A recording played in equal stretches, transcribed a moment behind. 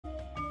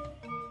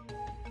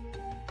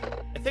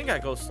think I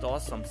go store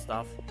some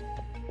stuff.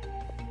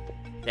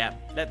 Yeah,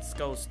 let's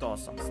go store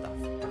some stuff.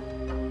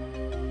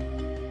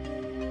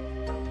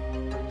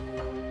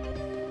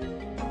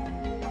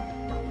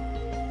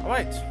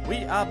 Alright,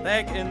 we are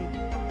back in...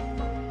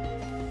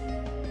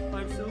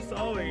 I'm so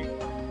sorry.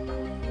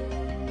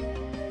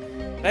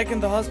 Back in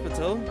the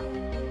hospital.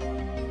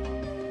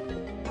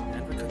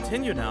 And we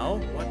continue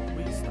now what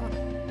we started.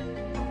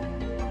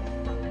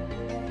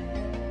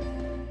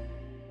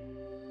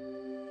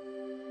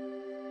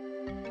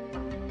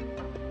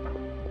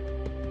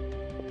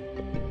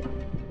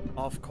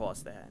 Of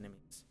course there are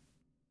enemies.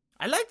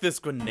 I like this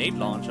grenade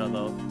launcher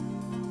though.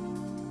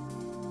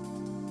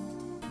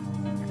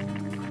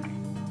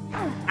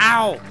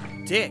 Ow!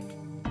 Dick!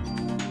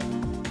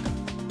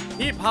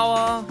 Heat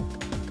power!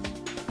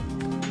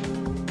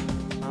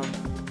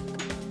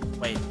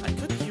 Wait, I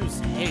could use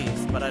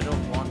haste, but I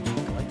don't want to.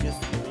 I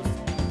just use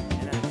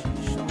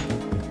energy shot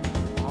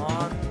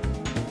on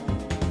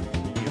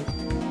you.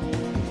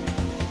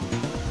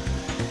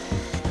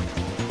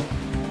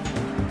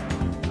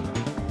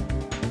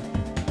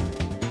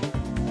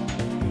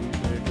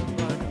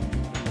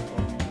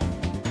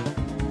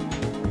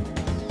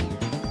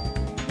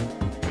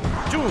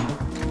 Doom!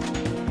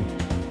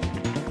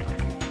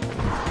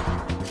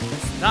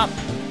 Stop!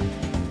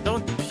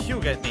 Don't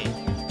puke at me.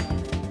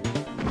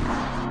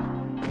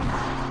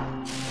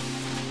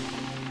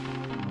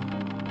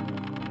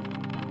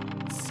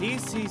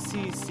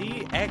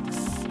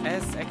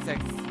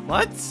 CCCCXSXX.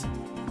 What?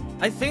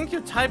 I think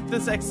you typed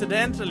this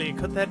accidentally.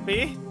 Could that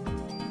be?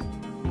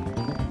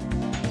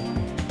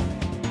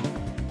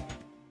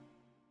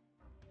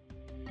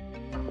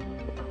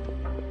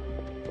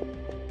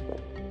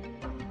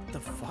 The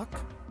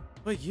fuck?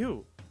 Who are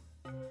you?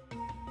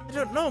 I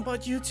don't know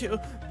about you two,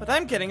 but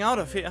I'm getting out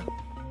of here.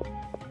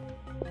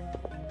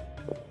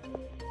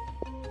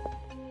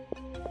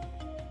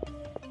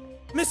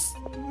 Miss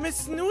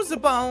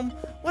Snoozebaum,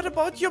 what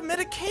about your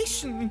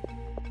medication?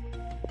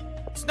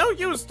 It's no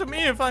use to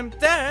me if I'm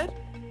dead.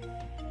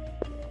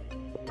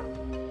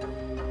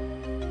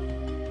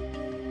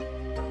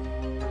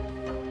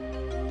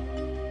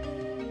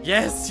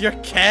 Yes, your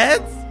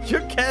cat?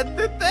 Your cat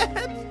did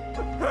that?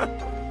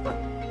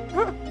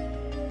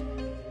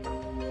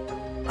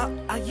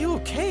 Are you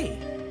okay?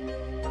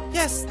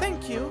 Yes,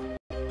 thank you.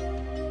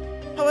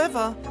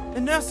 However,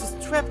 the nurse is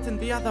trapped in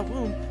the other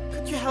room.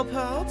 Could you help her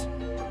out?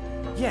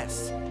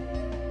 Yes.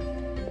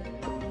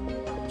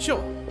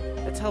 Sure.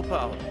 Let's help her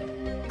out.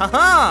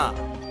 Haha!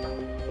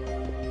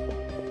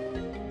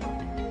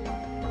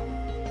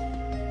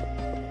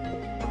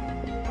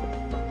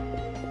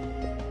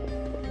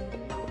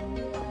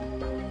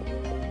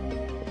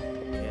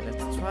 Okay,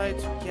 let's try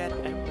to get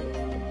everything.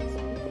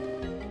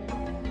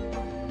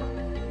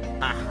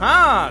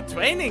 Aha!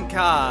 Training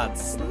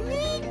cards!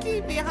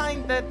 Sneaky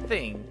behind that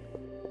thing.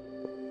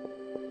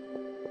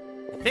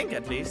 I think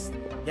at least.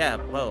 Yeah,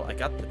 well, I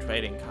got the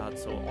trading card,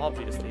 so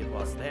obviously it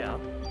was there.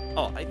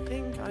 Oh, I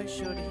think I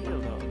should heal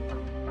though.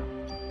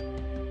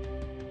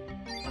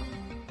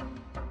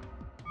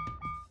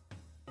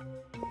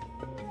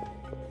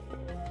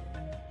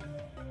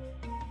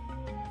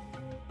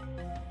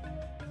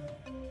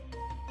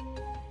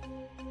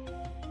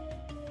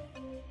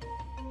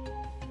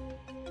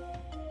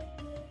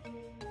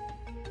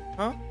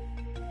 Huh?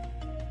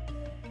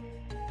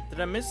 Did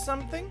I miss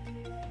something?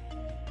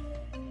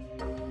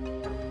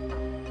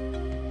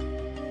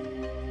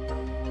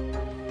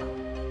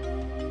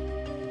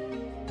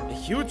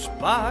 Huge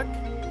bug?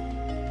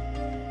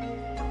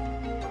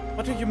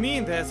 What do you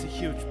mean there's a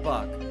huge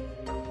bug?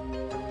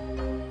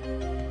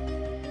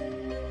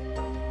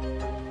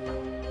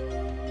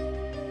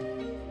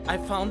 I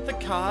found the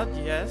card,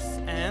 yes,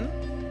 and?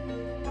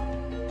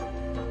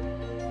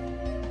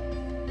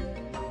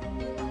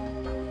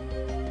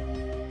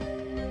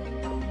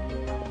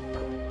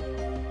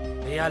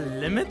 They are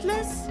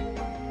limitless?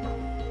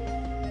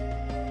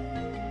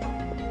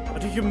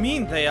 What do you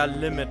mean they are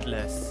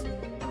limitless?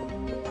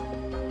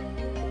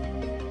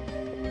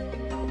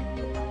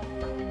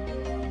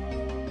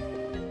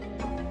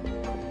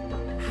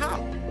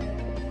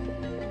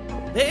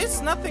 There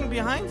is nothing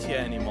behind here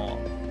anymore.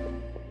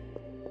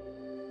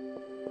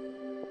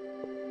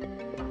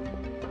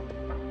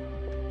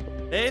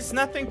 There is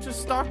nothing to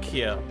stock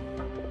here.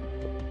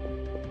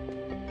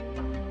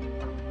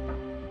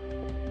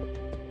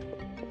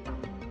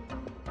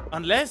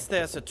 Unless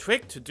there's a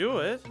trick to do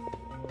it.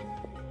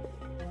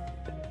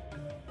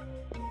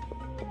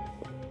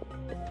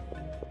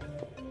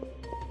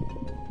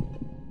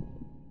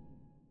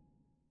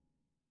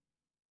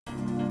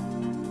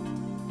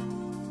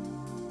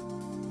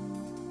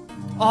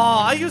 Oh,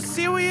 are you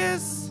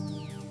serious?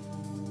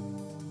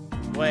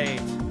 Wait.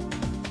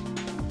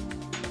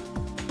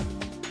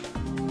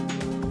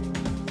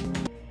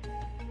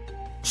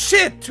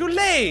 Shit, too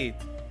late!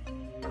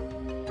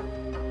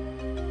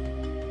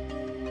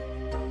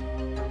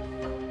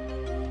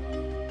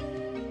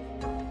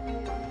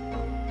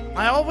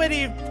 I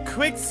already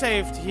quick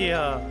saved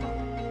here.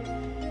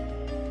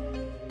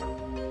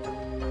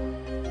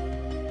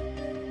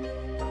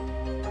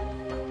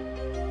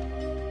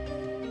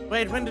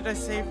 Wait, when did I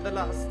save the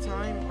last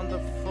time? On the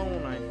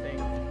phone, I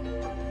think.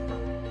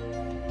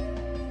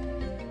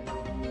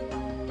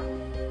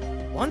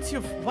 Once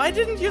you've... Why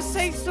didn't you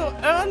say so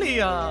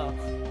earlier?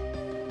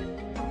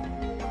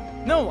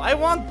 No, I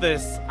want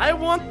this. I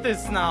want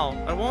this now.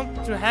 I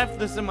want to have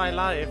this in my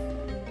life.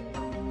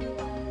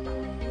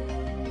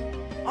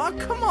 Oh,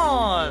 come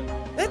on.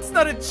 That's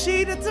not a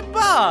cheat, it's a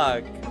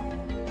bug.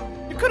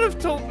 You could have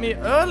told me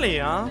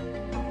earlier.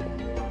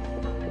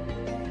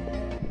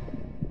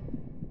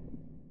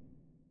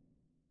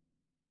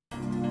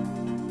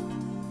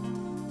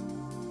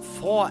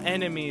 Four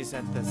enemies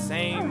at the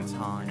same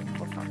time.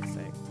 For fuck's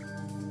sake.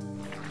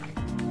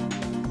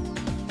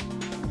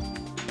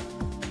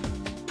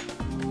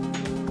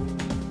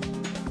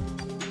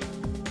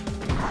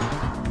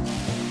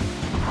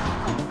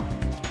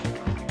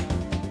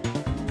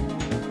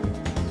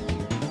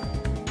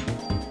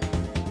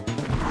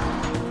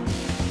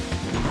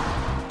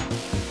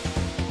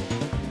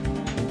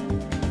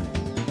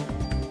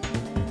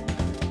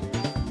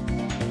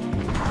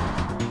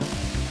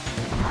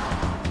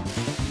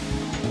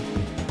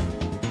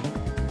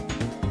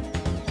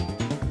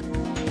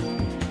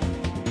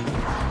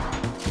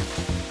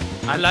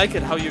 I like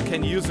it how you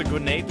can use a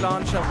grenade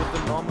launcher with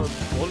the normal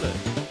bullet.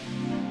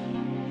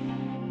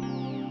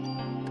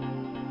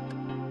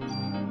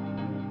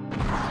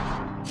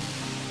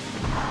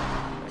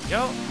 There we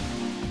go.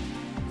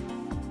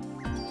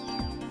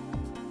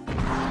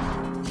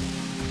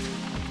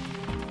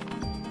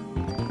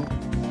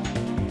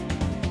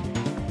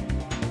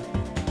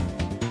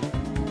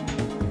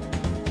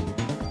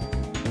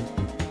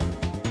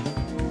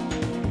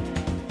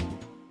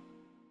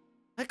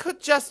 I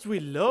could just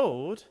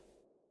reload.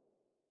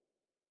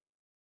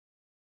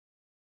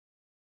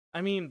 I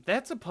mean,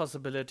 that's a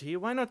possibility.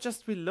 Why not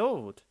just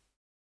reload?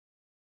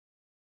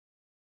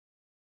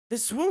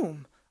 This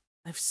room.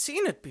 I've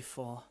seen it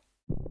before.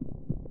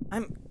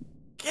 I'm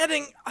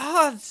getting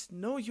hot.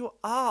 No, you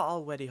are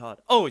already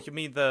hot. Oh, you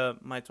mean the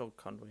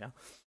mitochondria.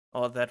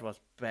 Oh, that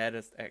was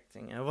baddest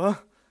acting ever.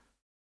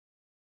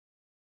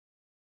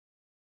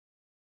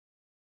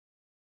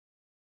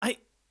 I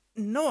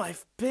know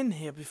I've been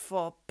here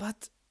before,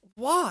 but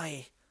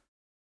why?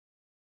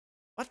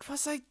 What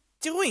was I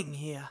doing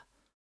here?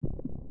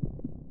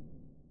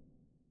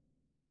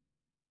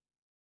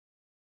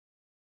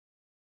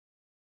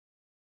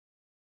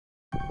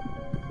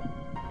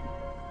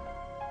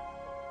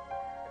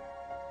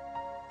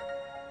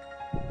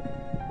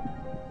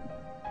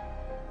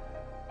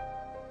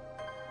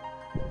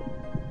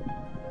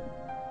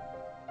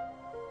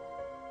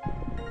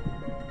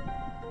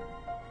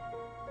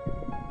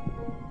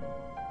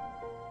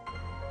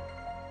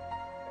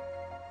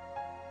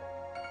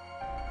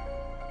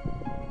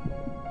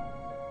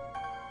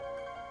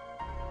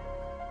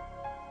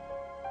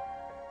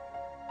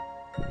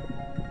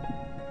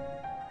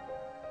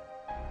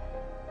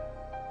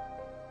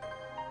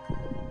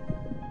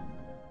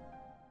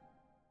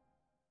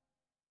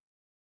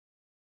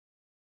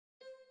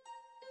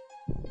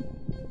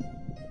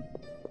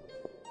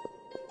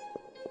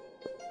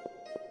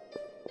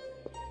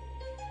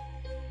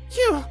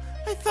 Phew,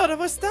 I thought I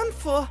was done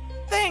for.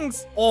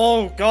 Thanks.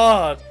 Oh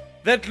god,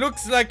 that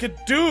looks like a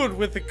dude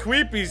with a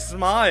creepy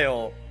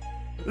smile.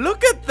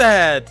 Look at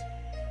that.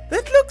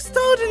 That looks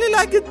totally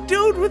like a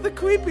dude with a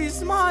creepy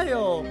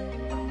smile.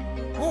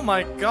 Oh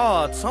my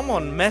god,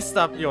 someone messed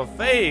up your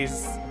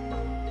face.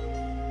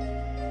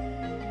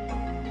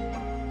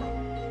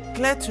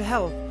 Glad to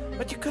help,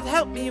 but you could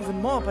help me even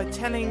more by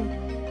telling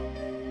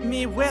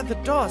me where the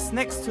doors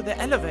next to the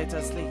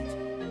elevators lead.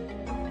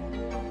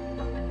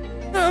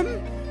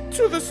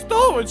 To the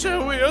storage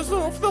areas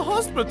of the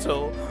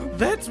hospital.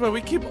 That's where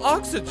we keep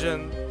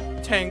oxygen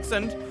tanks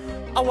and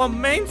our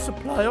main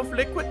supply of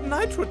liquid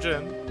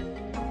nitrogen.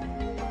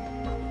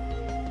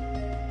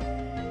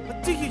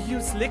 What do you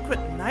use liquid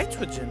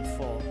nitrogen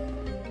for?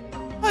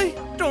 I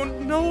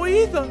don't know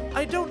either.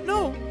 I don't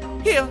know.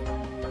 Here.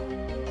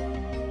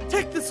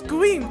 Take this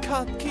green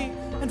card key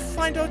and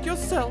find out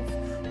yourself.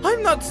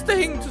 I'm not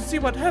staying to see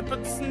what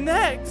happens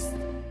next.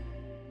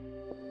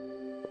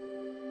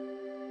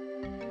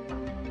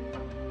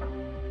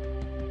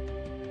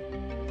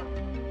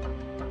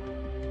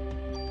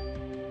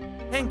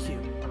 Thank you.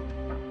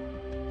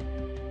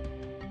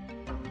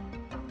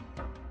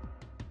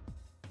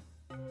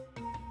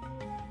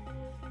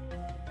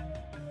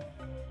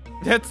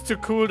 That's to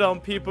cool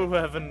down people who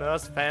have a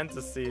nurse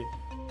fantasy.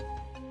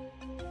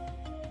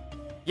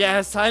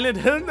 Yeah, Silent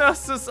Hill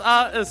nurses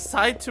are a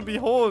sight to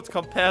behold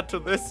compared to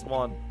this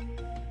one.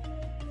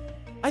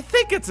 I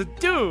think it's a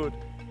dude.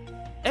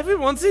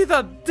 Everyone's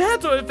either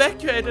dead or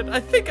evacuated.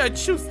 I think I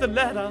choose the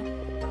latter.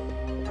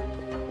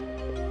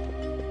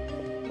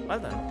 Well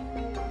then.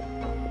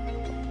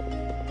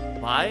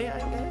 Why, I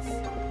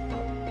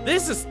guess?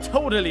 This is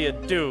totally a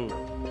dude.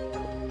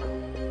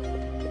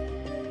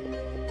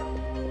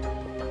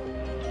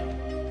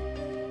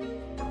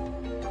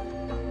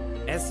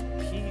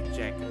 SP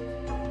jacket.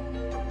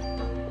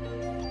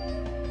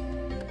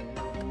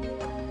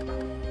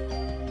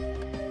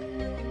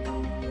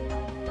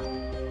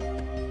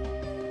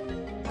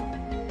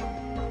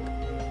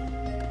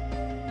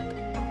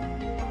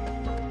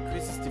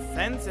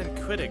 defense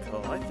and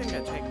critical. I think I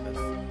take this.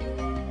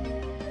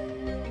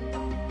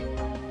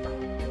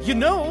 You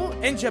know,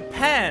 in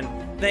Japan,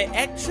 they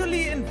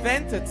actually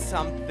invented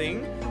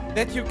something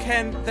that you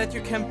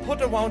can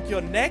put around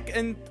your neck,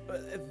 and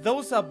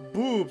those are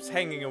boobs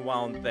hanging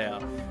around there.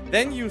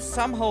 Then you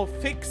somehow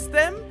fix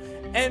them,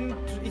 and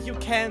you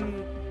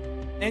can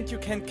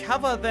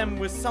cover them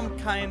with some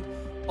kind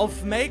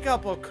of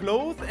makeup or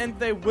clothes, and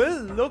they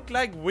will look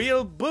like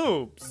real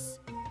boobs.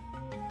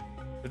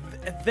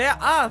 There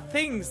are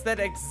things that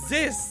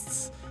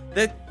exist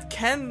that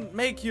can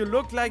make you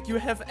look like you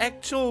have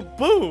actual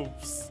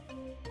boobs.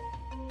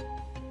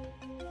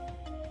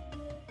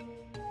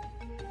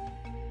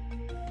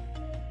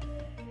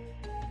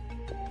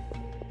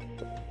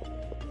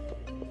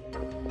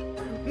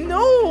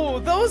 No,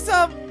 those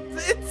are...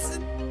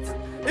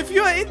 If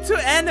you are into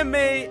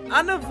anime,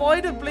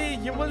 unavoidably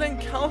you will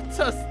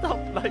encounter stuff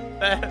like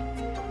that.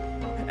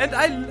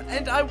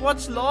 And I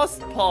watch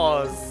Lost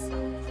Pause.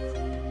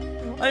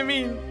 I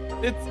mean,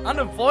 it's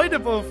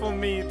unavoidable for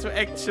me to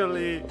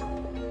actually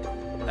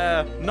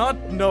not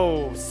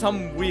know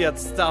some weird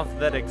stuff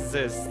that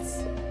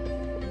exists.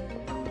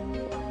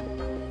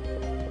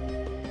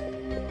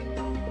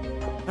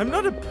 I'm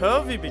not a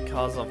pervy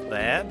because of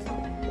that.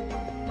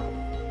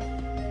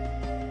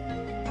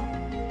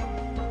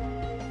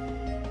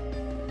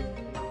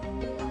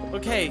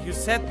 Okay, you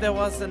said there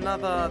was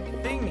another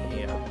thing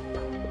here.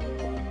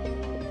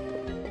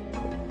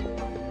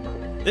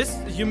 This,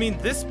 you mean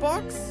this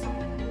box?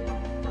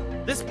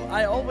 This,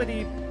 I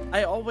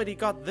already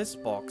got this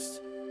box.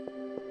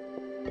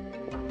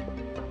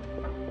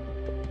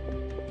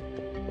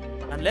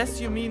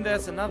 Unless you mean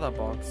there's another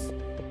box.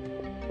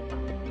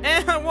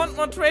 I want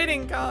more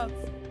trading cards.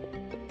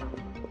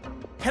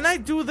 Can I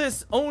do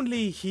this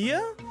only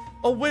here?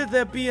 Or will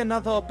there be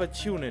another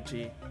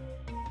opportunity?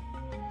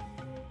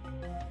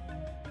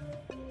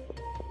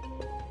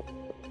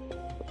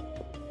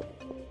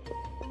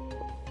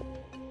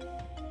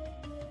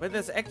 Where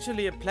there's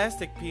actually a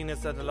plastic penis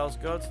that allows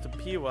girls to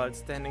pee while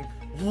standing.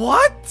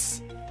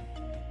 What?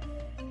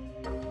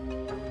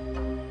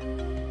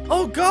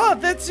 Oh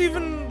god, that's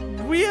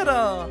even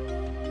weirder.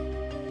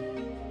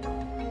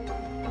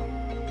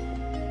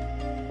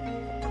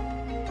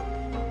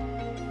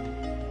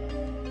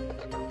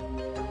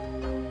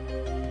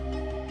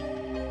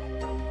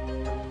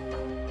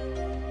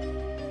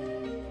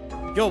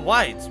 You're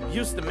white.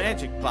 Use the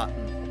magic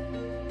button.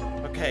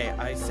 Okay,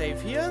 I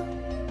save here.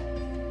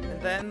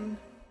 And then...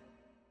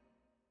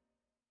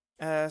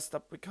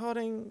 stop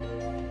recording.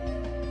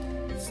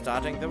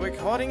 Starting the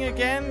recording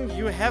again.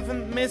 You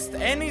haven't missed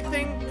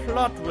anything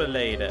plot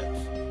related.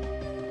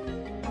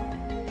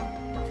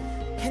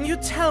 Can you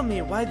tell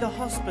me why the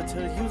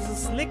hospital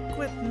uses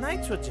liquid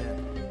nitrogen?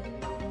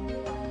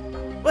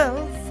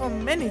 Well, for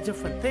many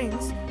different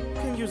things. You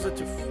can use it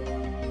to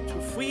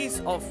freeze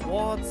off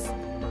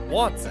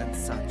warts and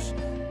such.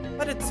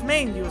 But its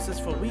main use is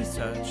for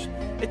research.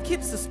 It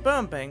keeps the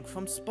sperm bank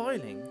from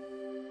spoiling.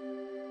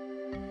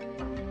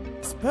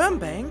 Sperm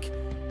bank?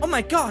 Oh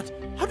my god,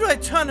 how do I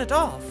turn it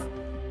off?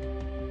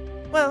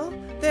 Well,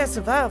 there's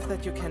a valve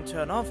that you can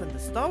turn off in the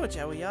storage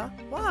area.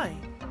 Why?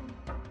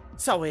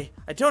 Sorry,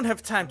 I don't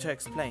have time to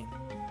explain.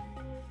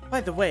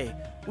 By the way,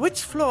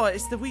 which floor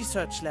is the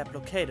research lab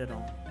located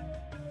on?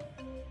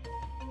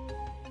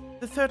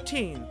 The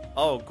 13.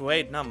 Oh,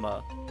 great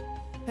number.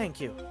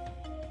 Thank you.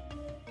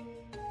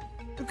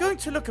 I'm going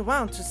to look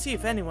around to see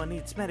if anyone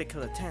needs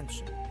medical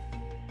attention.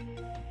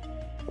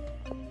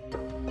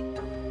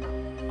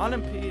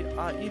 Olympi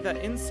are either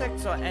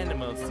insects or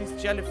animals. These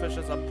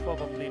jellyfishes are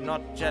probably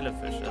not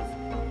jellyfishes.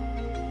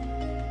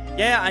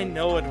 Yeah, I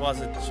know it was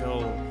a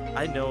joke.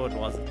 I know it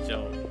was a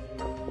joke.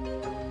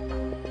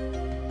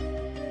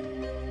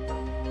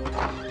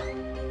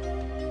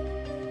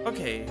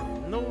 Okay,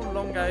 no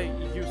longer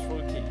useful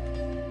key.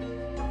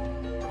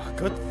 Oh,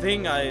 good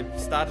thing I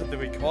started the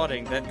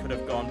recording. That could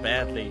have gone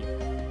badly.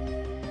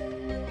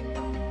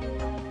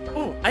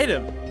 Oh,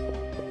 item.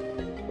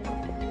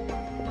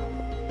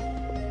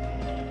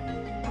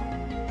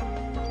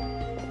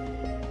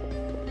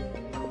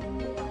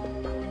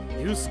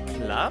 Use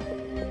club?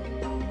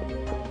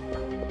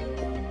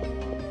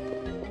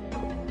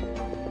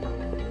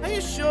 Are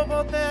you sure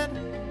about that?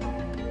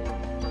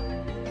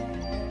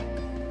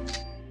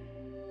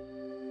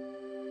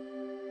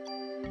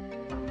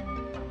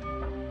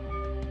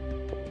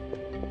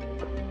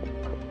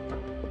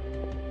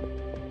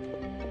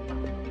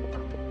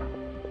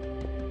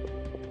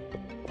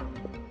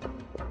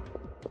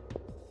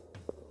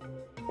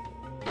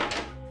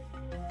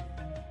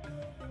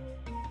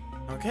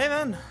 Okay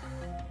then.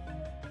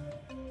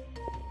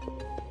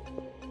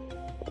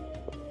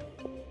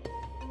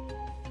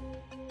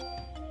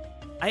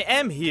 I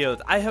am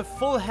healed. I have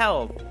full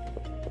health.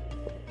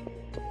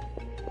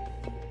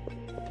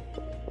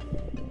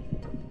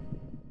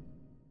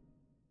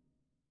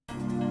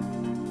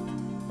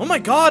 Oh my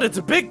god, it's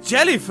a big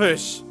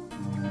jellyfish.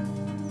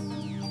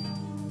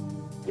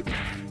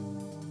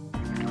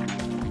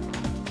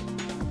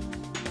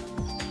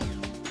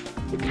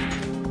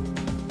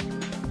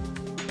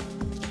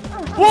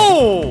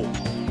 Whoa!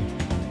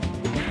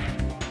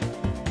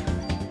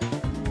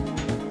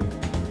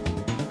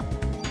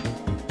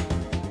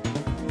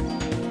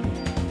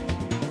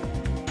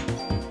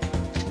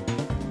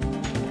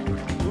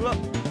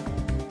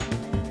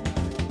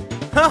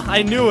 Huh,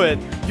 I knew it.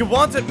 You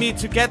wanted me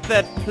to get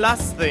that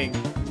plus thing.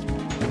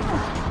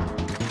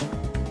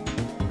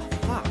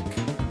 Fuck.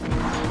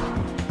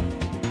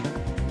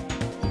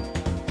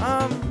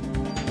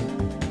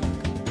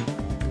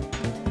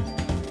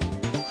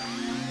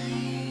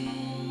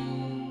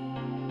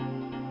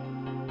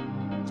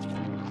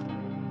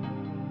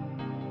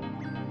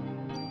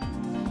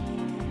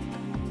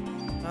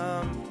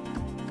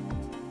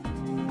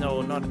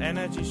 No, not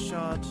energy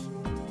shot.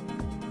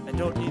 I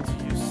don't need to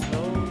use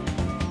slow.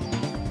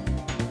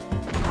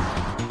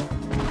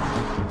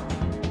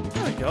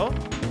 There we go.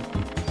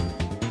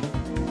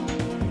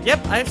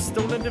 Yep, I've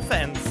stolen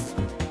defense.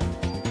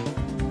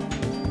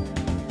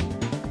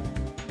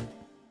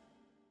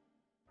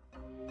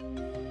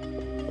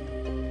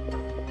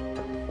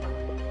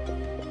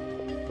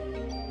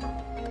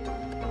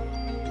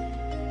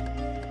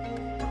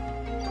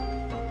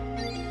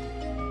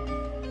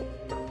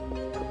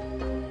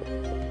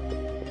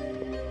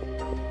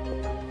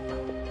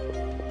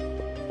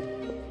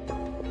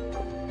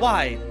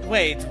 Why?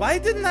 Wait, why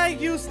didn't I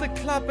use the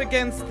club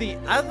against the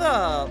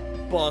other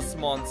boss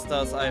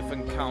monsters I've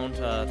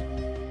encountered?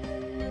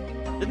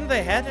 Didn't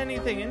they had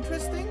anything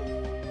interesting?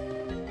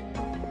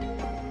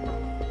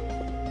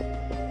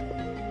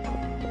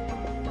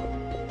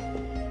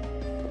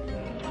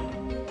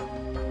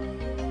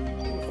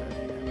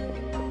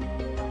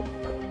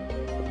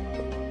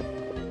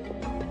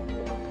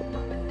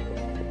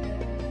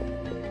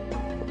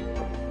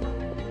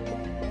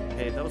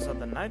 Okay, those are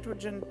the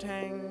nitrogen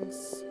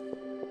tanks.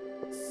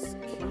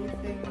 Key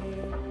thingy.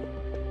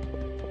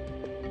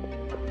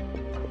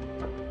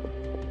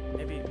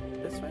 Maybe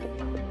this way?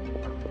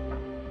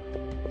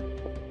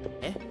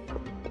 Eh?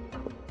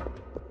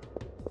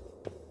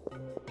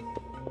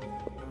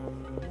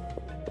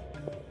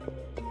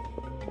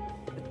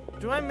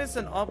 Do I miss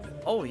an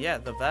oh yeah,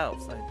 the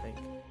valves, I think.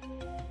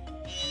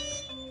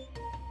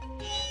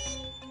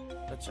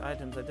 Such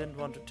items I didn't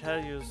want to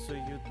tell you so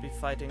you'd be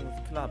fighting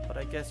with Club, but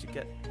I guess you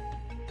get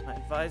my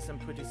advice. I'm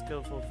pretty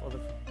skillful for the...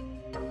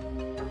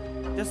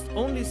 Just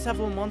only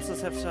several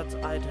monsters have such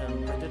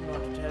items. I didn't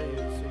want to tell you,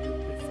 so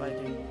you'll be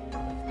fighting with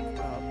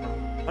Club.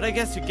 But I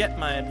guess you get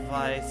my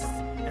advice,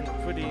 and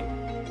pretty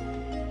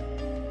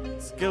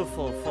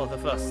skillful for the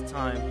first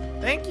time.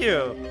 Thank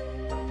you!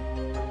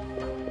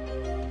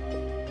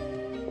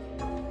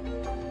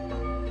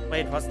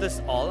 Wait, was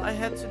this all I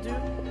had to do?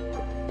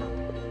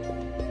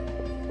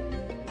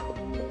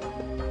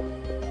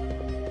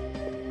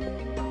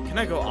 Can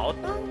I go out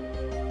now?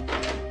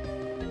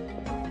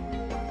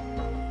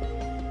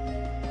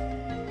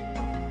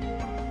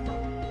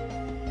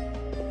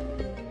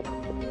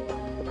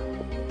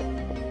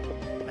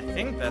 I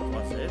think that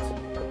was it.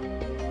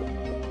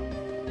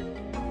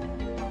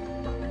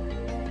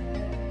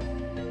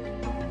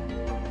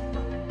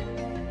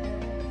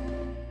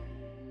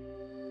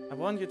 I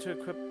want you to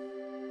equip...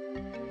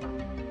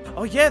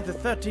 Oh yeah, the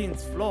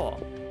 13th floor.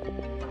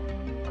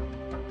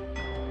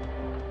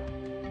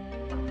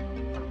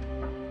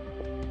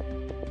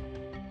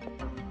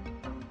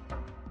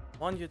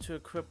 Want you to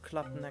equip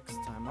Club next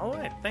time.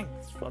 Alright,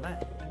 thanks for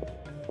that.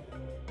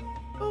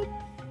 Boop.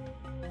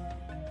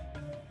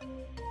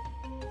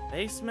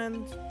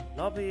 Basement,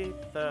 lobby,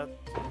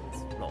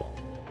 13th floor.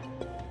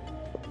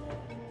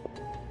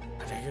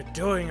 What are you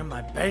doing in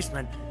my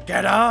basement?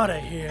 Get out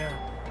of here!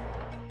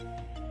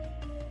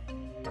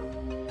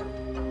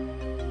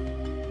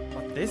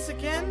 What, this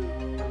again?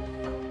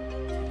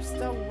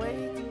 Tipster,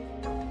 wait.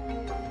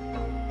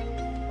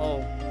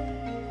 Oh.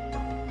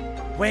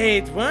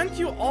 Wait, weren't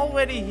you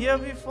already here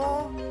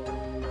before?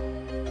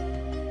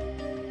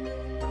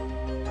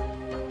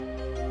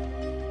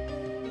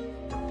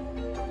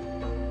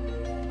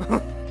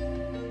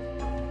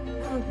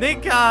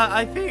 Nika,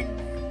 I think...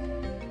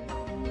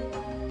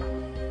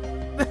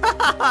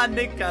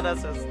 Nika,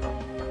 das ist doch...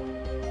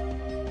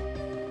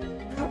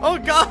 Oh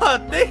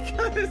god,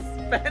 Nika is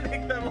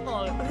spanning them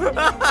all.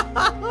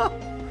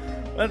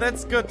 Well,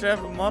 that's good to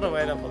have a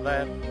moderator for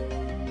that.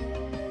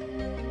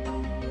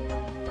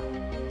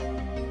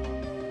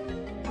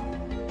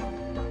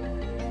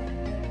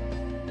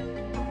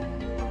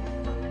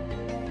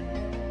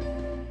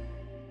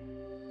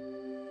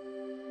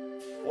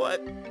 What?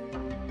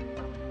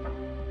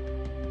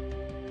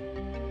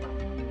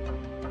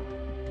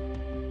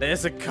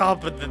 There's a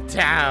cop in the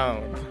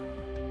town.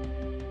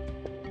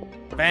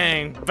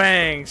 Bang,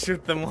 bang,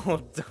 shoot them all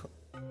down.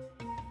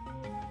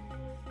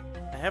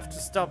 I have to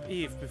stop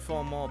Eve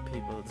before more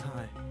people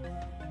die.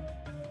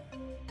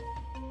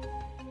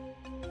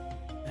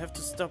 I have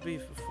to stop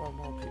Eve before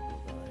more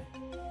people die.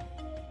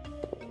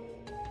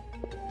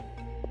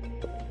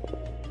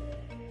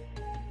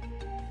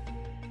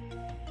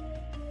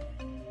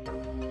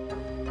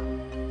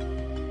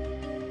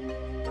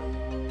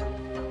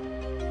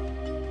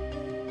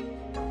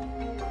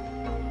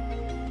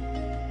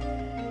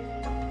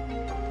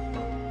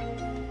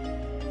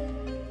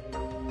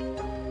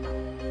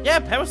 Yeah,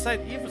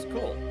 Parasite Eve is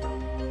cool.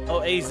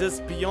 Oasis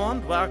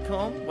Beyond,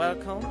 welcome,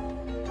 welcome.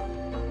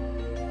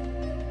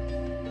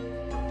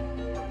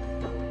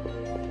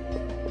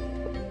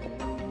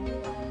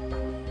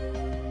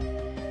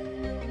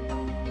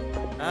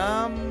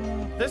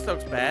 This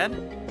looks bad.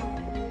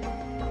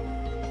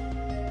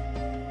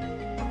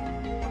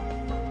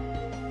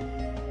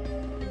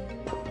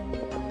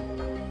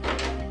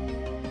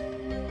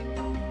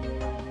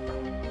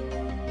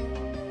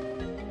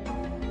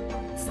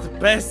 It's the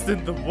best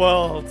in the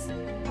world.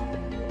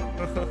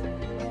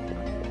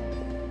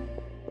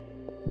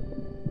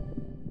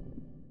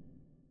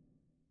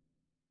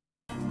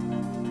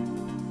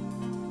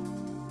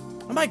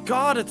 Oh my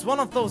god, it's one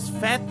of those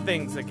fat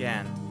things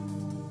again.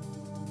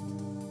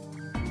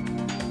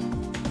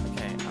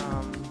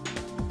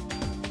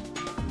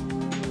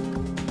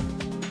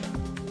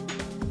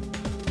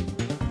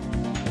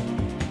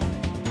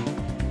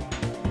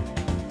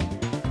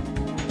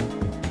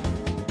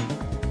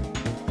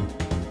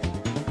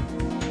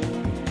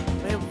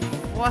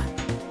 What?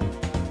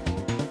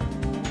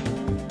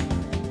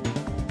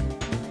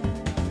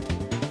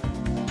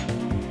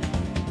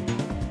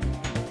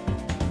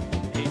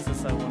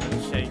 Jesus, I want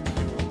to shake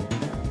you.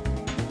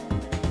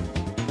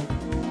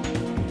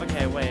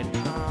 Okay, wait.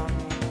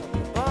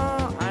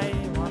 I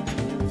want to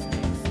use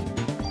haste.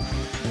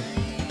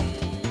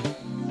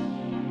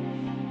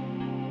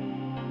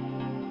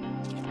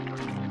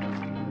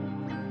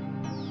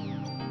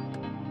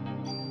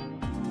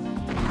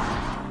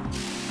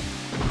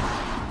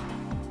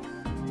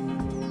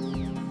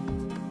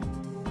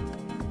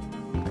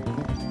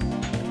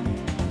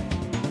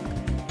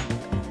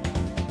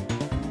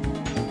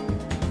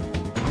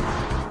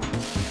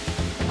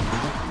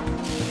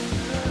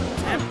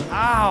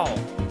 Ow!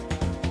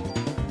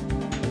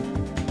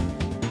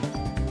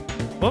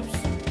 Whoops.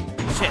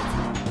 Shit.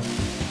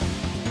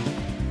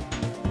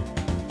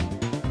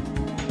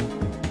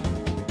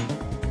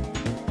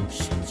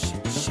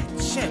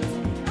 Shit.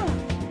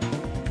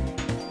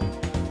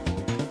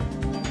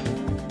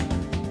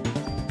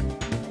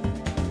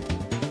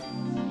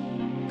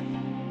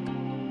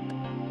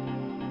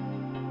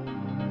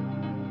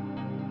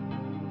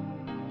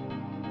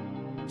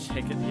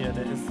 Check it, here it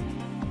is.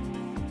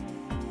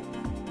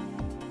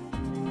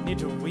 Need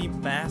to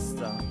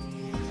remaster.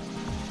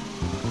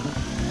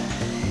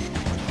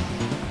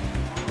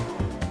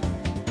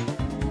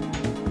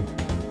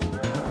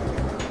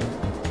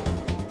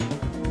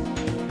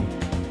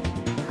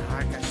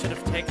 I should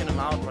have taken him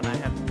out when I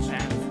had the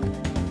chance.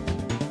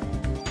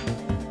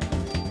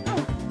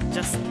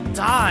 Just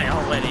die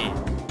already.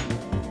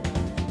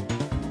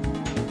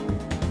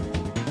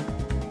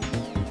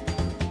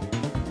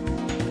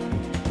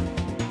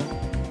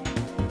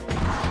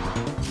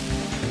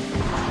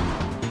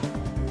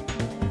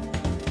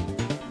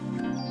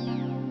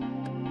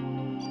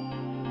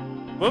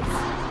 Whoops.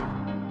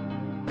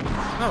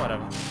 No,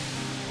 whatever.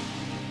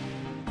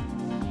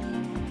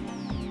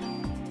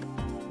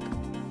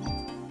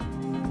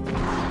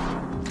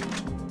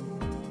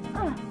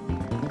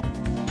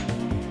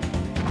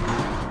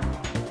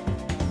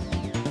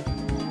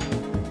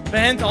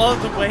 Banned all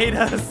the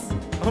waiters.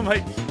 Oh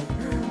my.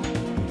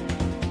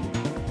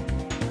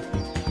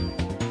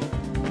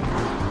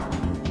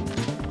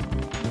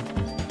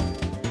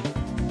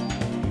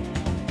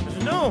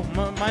 No,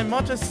 my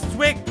mod is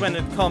strict when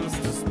it comes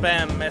to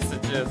spam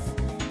messages.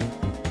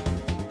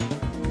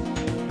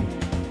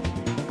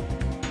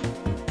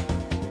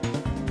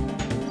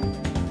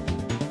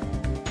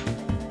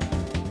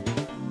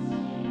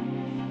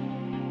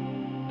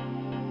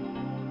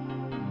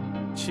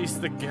 She's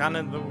the gun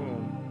in the room.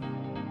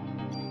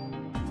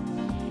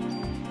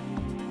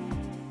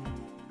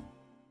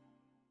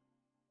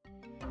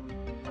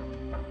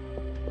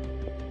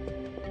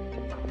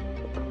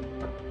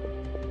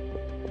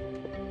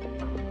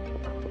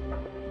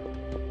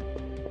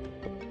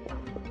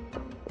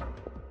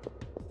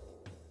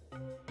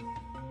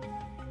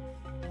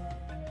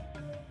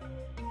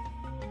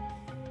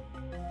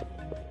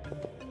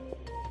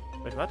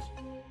 Wait, what?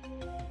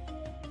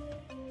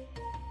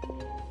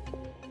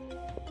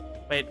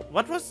 Wait,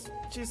 what was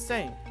she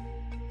saying?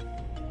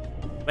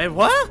 Wait,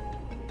 what?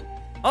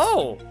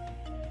 Oh!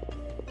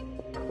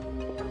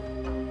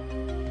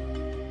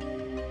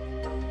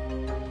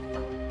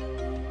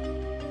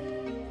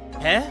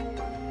 Huh?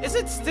 Is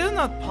it still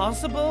not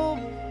possible?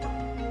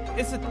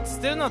 Is it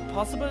still not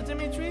possible,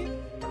 Dimitri?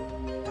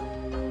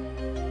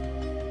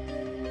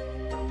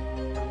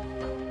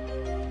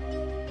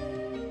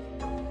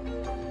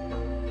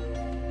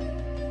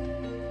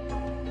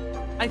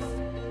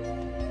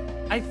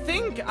 I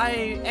think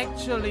I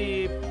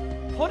actually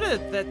put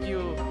it that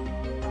you...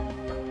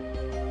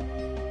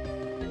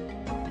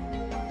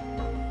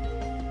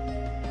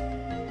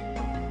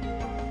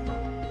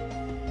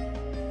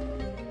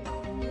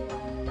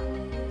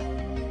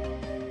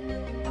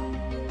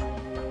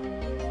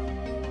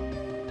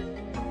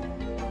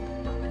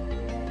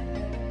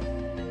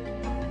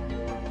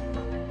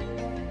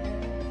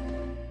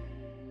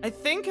 I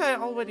think I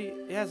already...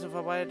 Yes, if I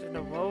write in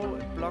a row,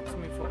 it blocks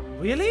me for...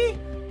 Really?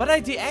 But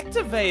I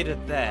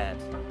deactivated that.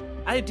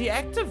 I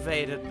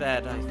deactivated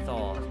that, I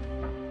thought.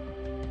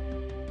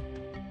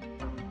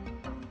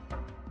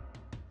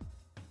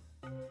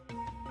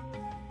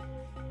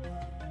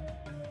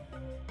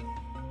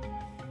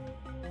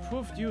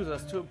 Approved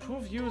users. To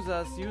approve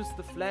users, use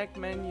the flag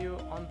menu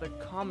on the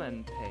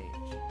comment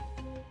page.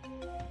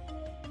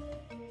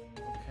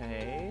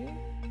 Okay.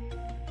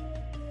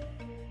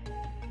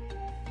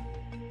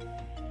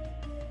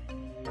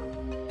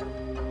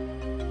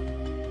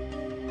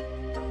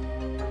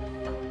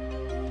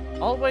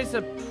 Always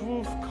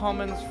approve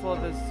comments for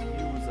this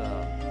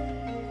user.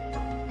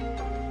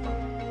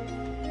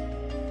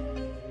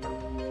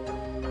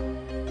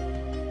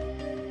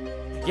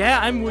 Yeah,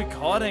 I'm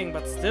recording,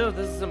 but still,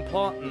 this is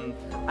important.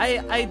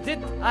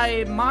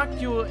 I marked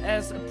you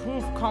as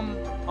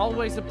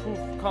always approve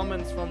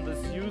comments from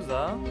this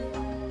user,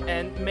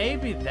 and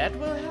maybe that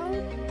will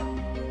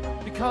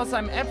help? Because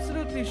I'm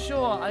absolutely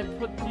sure I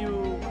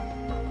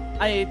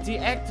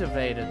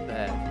deactivated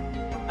that.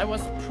 I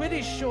was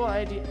pretty sure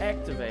I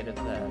deactivated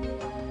that.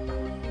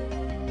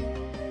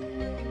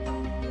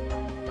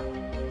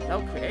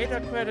 Allow creator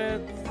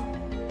credits,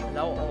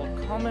 allow all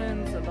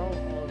comments, allow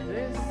all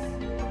this.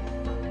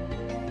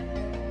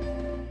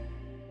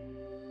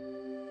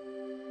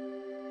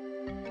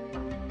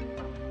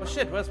 Oh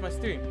shit, where's my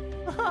stream?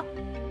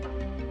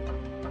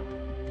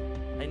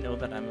 I know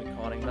that I'm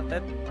recording, but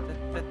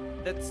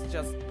that's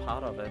just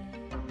part of it.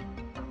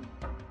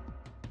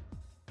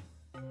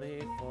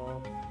 3,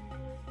 4,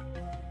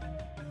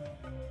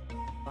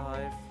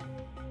 5.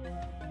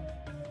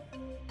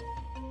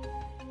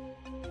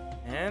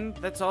 And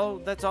that's all?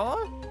 That's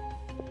all?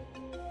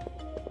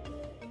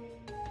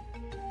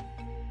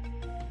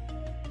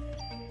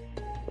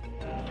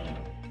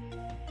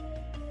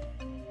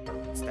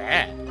 What's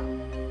that?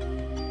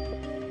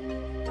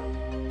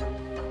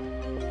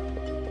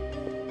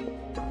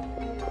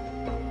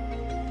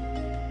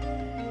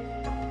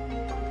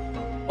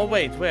 Oh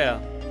wait, where?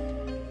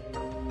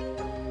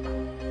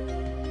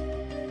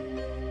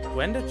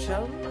 Brenda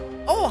Sheldon?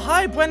 Oh,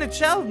 hi, Brenda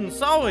Sheldon,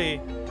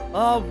 sorry.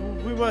 Oh,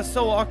 we were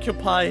so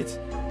occupied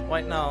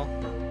right now.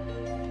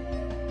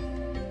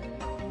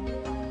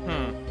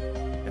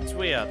 It's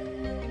weird.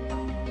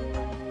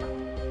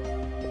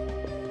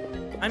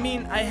 I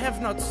mean, I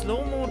have not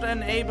slow mode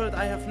enabled,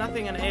 I have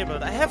nothing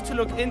enabled. I have to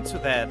look into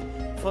that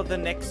for the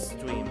next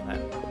stream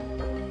then.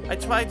 I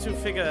try to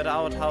figure it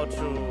out how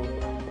to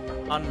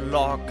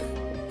unlock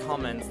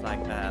comments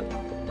like that.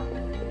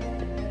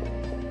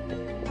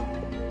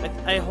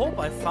 I hope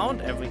I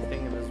found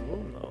everything in this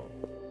room though.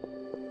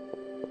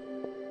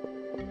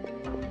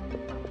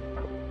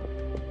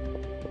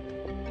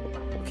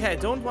 Okay, I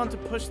don't want to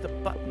push the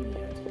button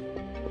yet.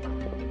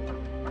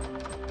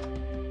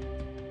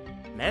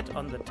 Mat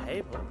on the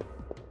table.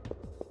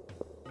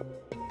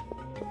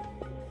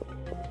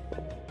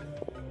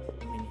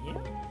 In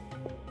here?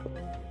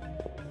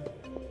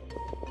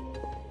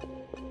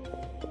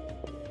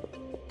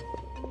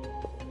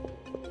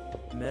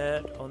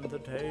 Mat on the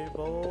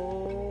table.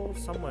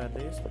 Somewhere at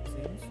least, it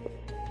seems.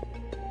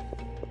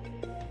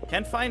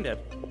 Can't find it.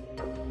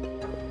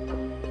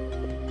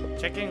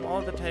 Checking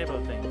all the table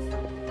things.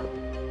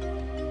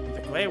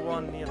 The gray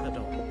one near the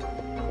door.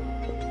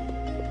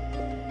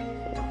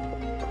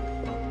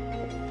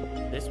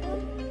 This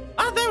one?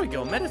 Ah, there we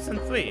go. Medicine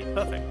 3.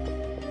 Perfect.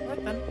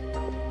 Right then.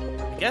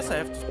 I guess I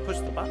have to push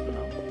the button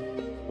now.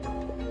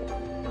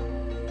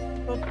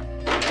 Boop.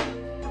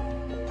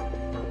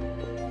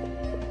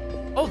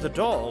 Oh, the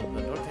door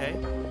opened. Okay.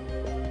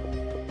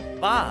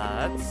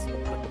 But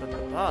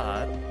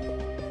I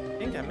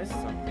think I missed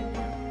something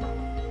here.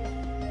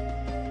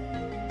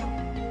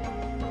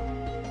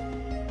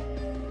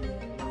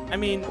 I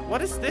mean,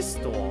 what is this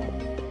door?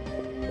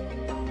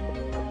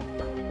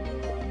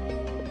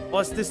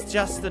 Or is this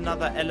just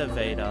another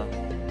elevator?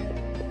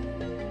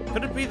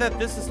 Could it be that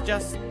this is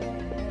just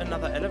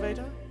another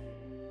elevator?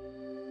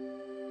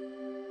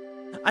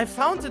 I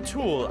found the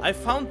tool. I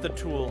found the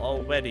tool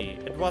already.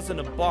 It was in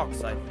a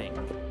box, I think.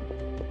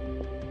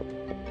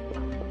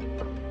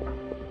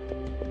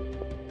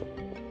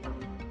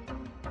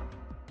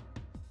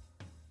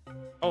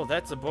 Oh,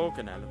 that's a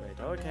broken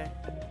elevator. Okay.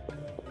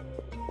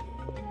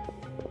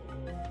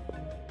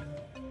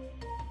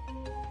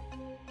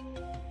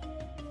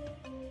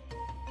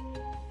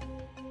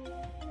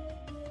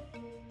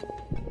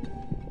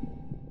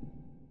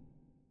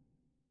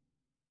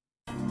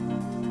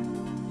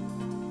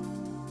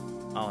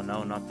 Oh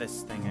no, not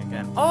this thing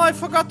again. Oh, I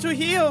forgot to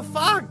heal.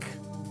 Fuck.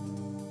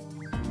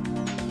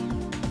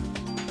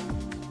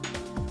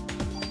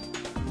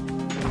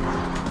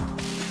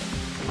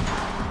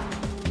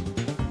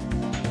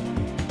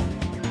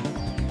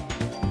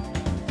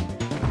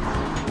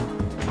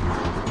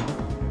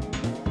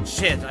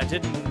 Shit, I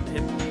didn't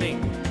hit the thing.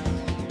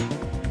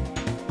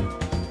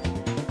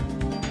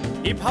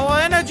 E-power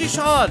energy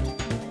shot.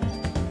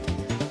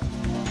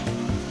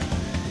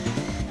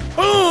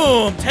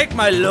 Boom! Take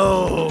my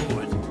load.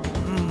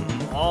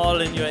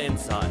 All in your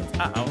insides.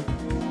 Uh-oh.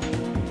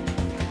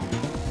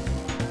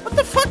 What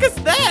the fuck is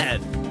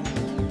that?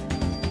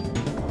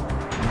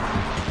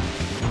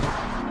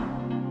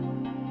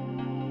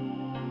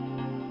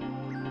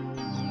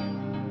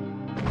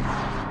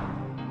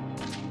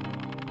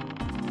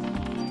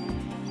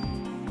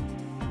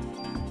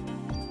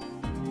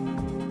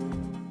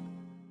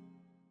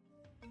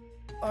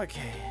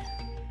 Okay.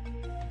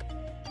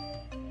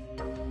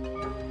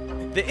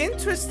 The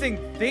interesting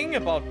thing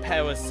about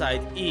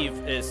Parasite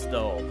Eve is,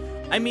 though,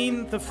 I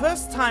mean, the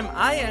first time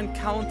I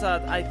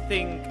encountered, I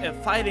think, a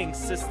fighting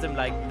system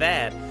like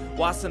that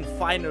was in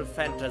Final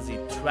Fantasy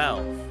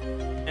XII.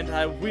 And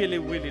I really,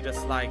 really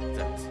disliked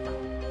it.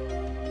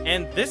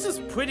 And this is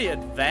pretty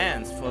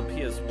advanced for a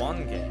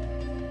PS1 game.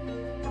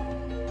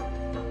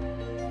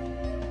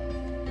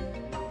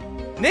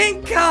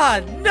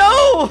 Ninka!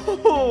 No!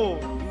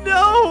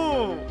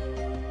 No!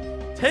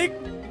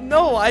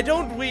 No, I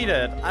don't read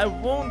it. I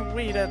won't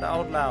read it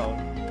out loud.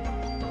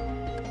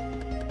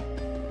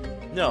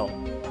 No.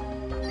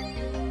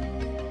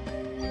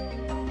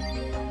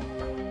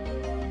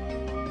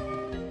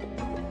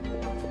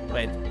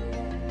 Wait.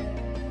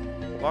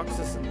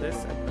 Boxes in this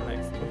and the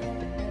next one.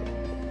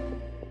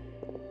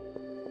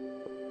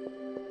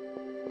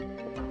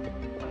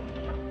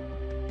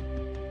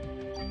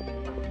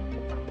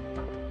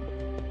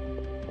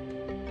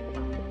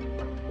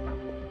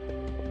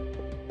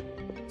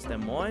 Is there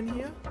more in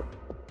here?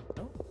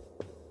 No?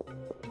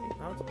 Maybe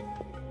not.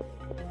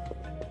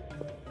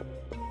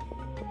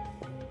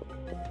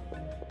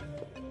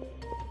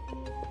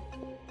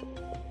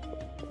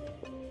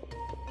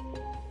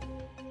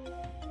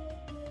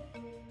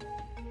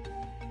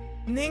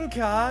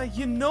 Ninka,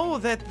 you know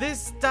that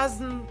this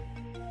doesn't...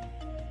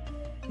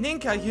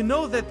 Ninka, you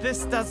know that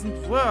this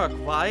doesn't work,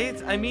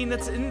 right? I mean,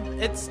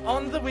 it's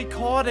on the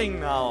recording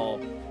now.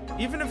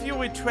 Even if you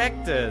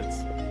retract it.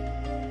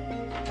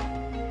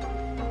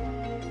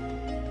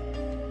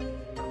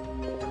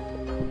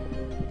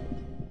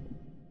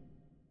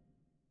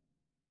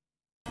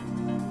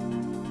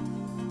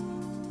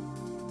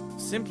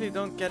 Simply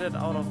don't get it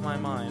out of my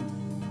mind.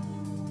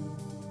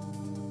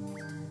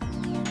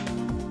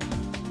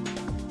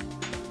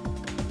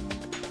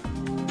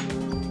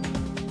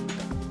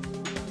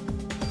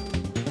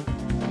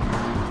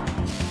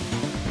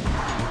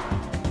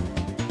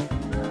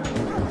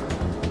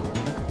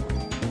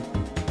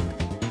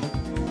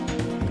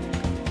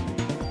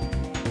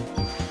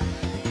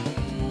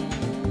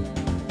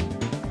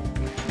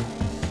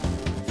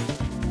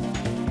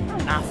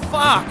 Ah,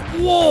 fuck!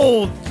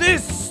 Whoa!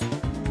 This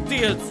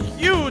deals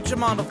huge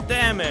amount of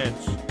damage!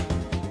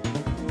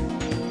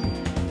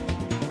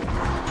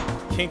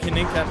 Kinky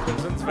Ninka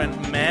Princess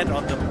went mad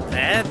on the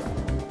bed?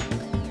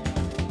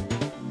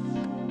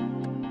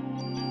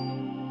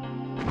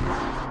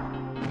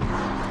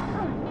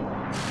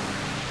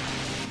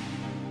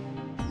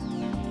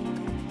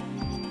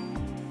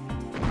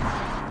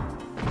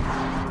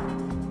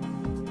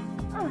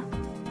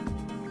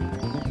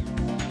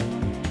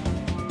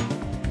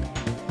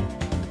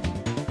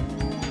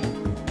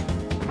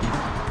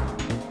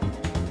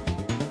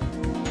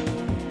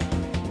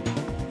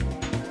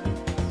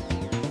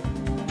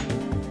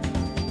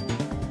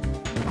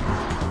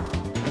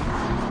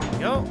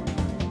 Go.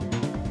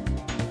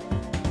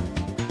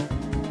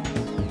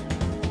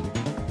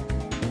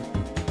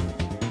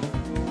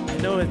 I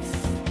know it's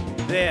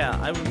there.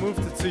 I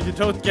removed it so you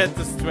don't get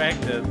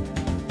distracted.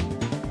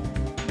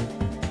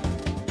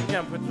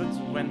 Yeah, but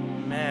it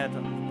went mad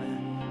on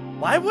that.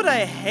 Why would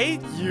I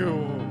hate you?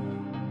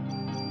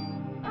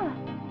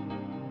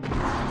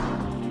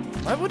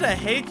 Why would I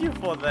hate you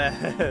for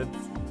that?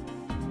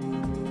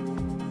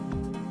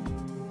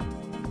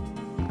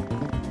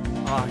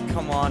 Oh,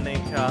 come on,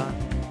 Inka.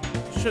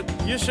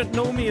 You should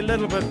know me a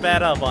little bit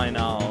better by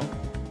now.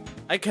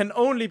 I can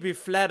only be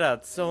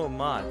flattered so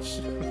much.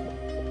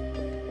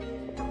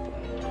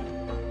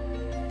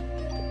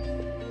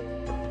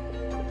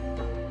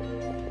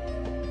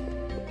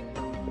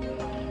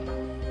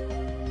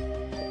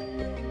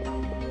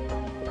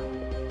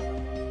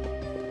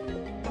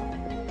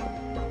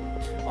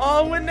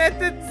 Oh, Winnet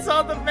didn't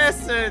saw the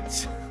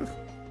message.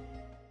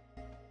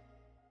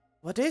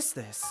 What is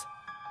this?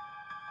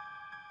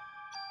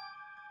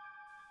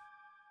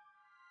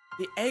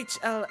 The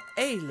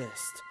HLA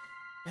list.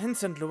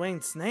 Vince and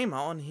Luane's name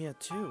are on here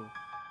too.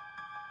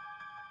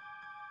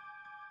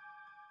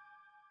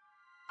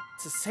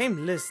 It's the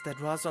same list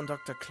that was on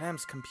Dr.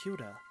 Clam's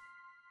computer.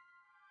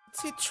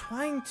 What's he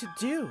trying to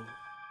do?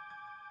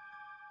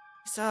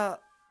 These are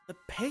the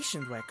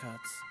patient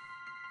records.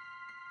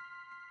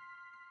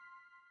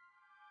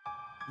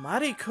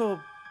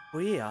 Mariko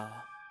Bria.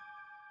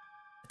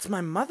 It's my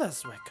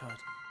mother's record.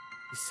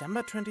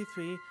 December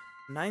 23,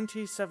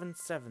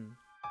 1977.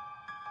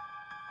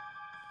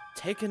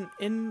 Taken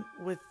in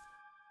with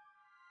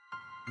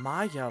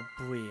Maya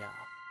Bria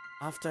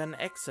after an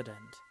accident.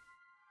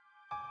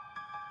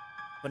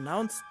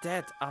 Pronounced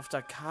dead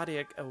after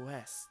cardiac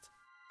arrest.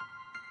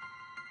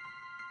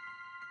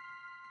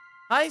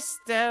 Hi,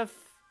 Steph.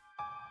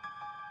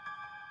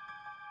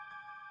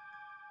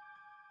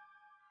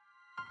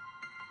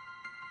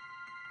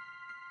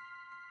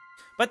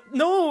 But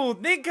no,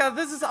 Nika,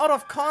 this is out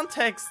of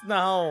context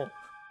now.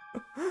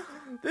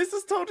 This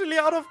is totally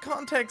out of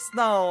context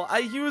now. I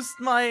used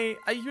my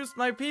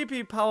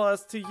PP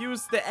powers to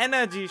use the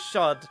energy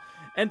shot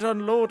and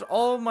unload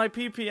all my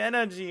PP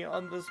energy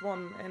on this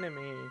one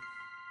enemy.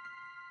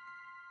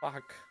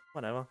 Fuck,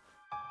 whatever.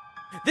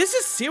 This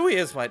is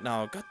serious right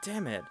now. God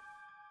damn it.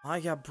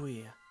 Maya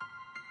Buia,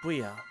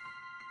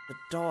 the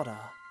daughter.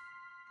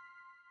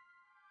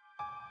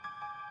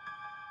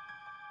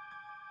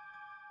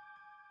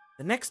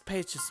 The next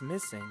page is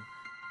missing.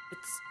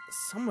 It's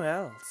somewhere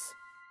else.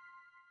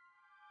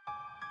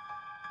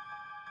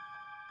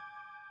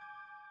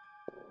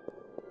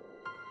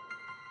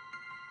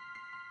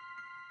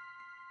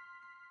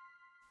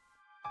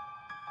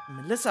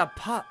 Melissa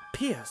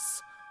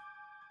Pierce.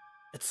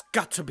 It's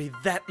got to be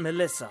that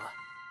Melissa.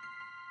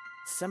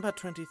 December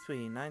 23,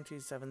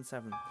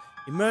 1977.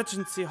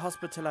 Emergency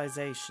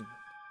hospitalization.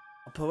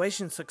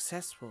 Operation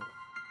successful.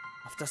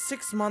 After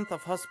 6 months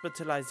of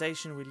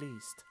hospitalization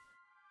released.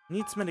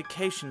 Needs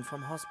medication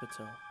from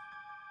hospital.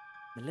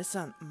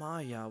 Melissa and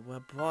Maya were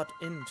brought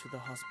into the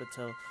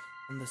hospital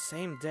on the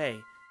same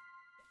day.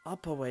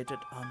 Operated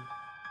on...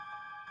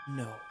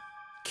 No.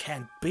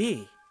 Can't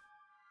be.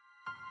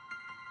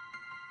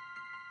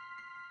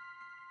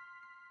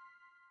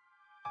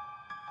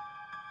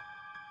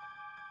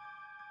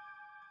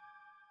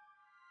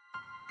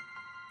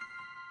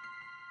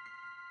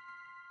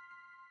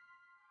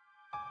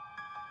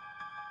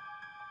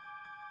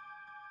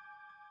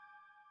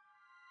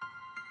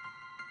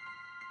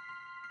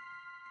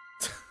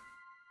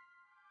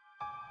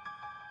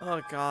 Oh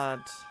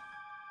god.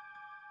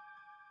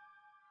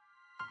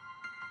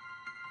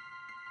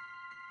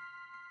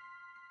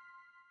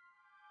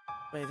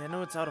 Wait, I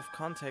know it's out of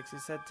context. He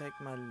said take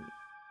my...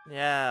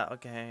 Yeah,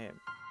 okay.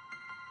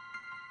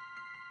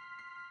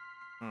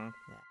 Yeah,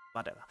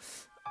 whatever.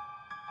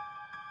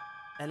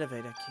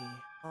 Elevator key.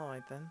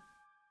 Alright then.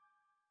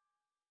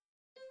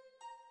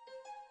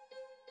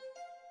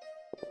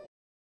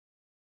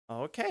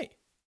 Okay.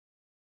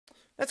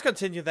 Let's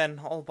continue then,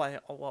 all by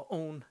our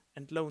own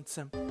and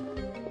lonesome.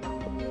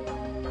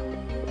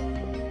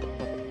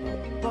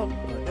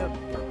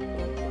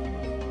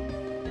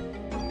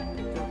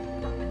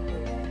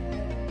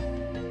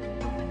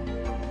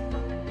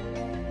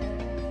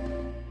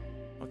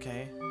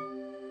 Okay.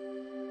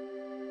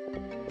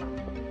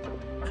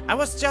 I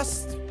was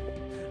just...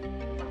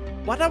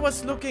 What I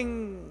was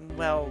looking...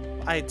 Well,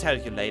 I tell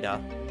you later.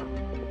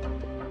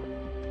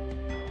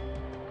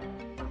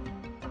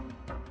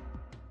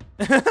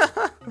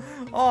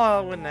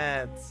 Oh,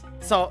 Winnett.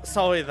 So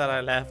sorry that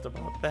I laughed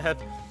about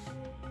that.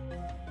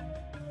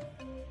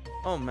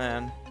 Oh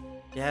man.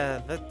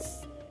 Yeah,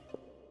 that's...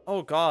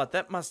 Oh god,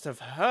 that must have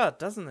hurt,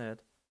 doesn't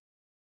it?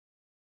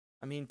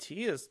 I mean,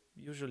 tea is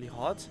usually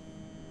hot.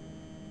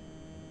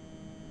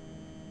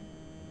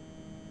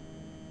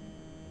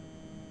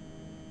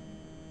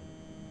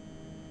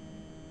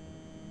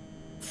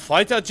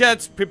 Fighter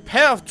jets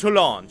prepare to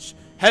launch.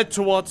 Head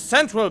towards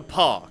Central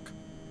Park.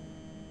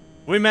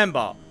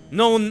 Remember,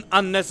 no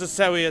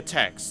unnecessary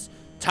attacks.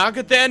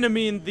 Target the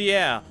enemy in the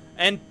air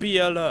and be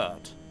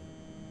alert.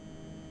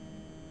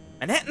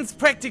 Manhattan's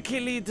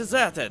practically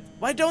deserted.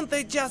 Why don't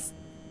they just...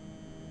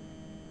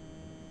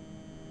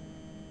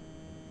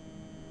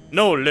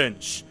 No,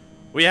 Lynch.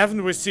 We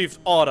haven't received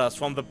orders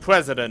from the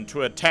president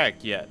to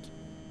attack yet.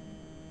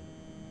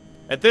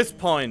 At this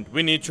point,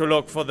 we need to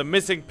look for the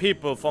missing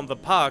people from the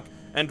park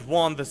and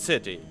warn the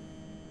city.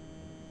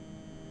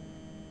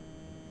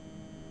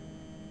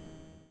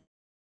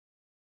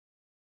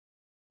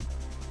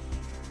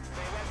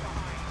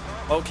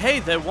 Okay,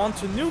 they want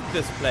to nuke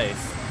this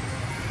place.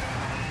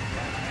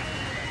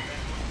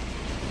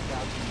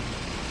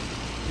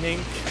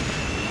 Nink.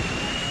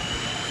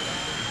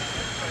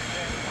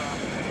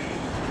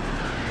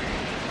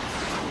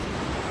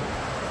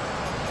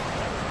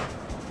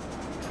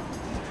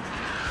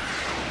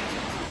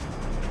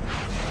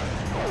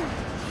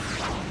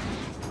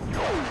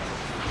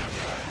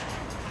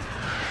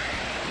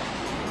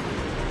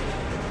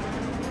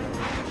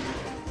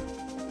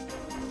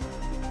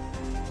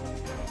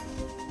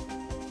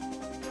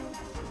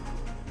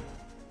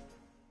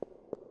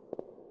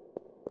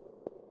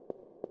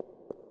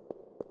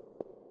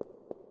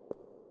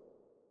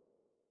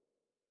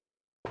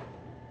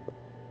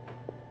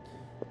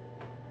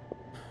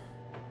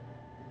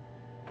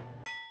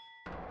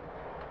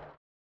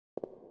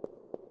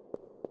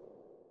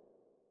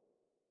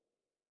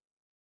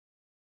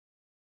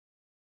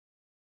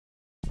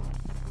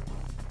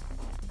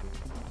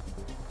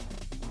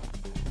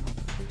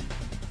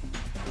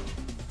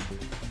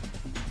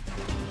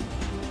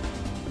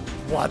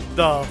 What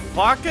the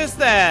fuck is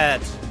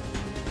that?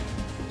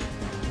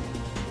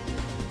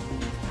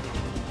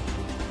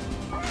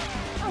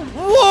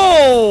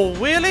 Whoa,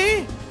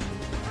 really?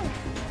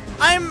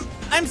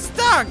 I'm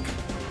stuck.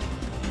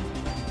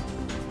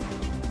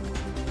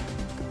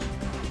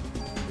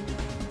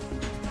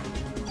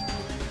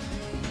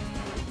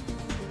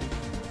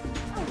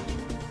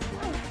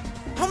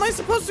 How am I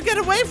supposed to get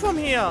away from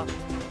here?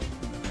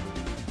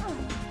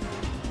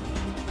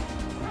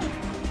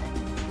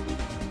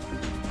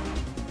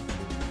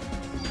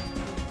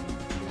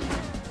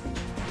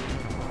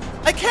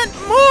 I can't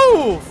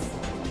move!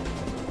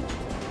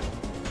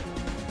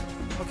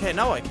 Okay,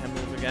 now I can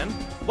move again.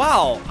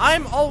 Wow,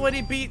 I'm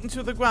already beaten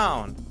to the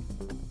ground.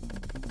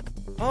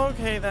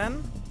 Okay, then.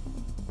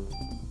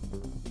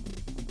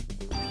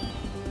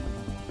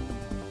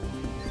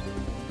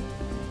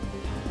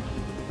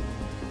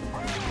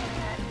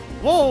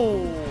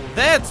 Whoa!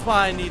 That's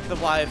why I need the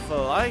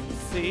rifle. I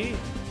see.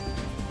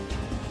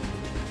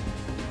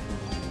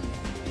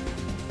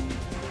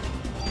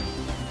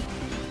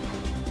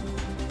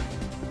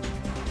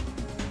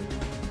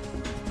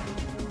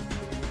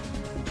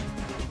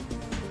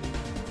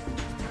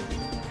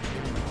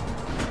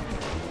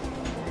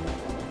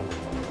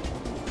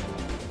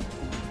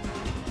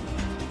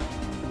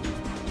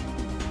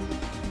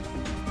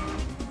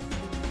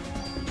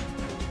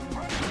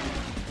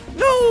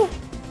 No!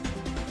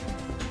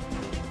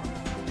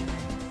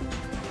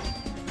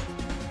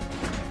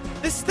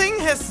 This thing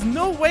has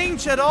no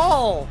range at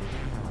all.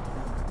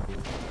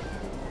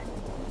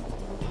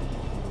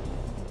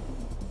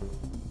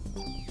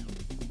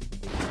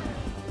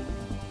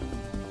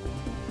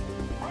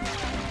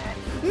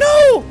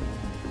 No!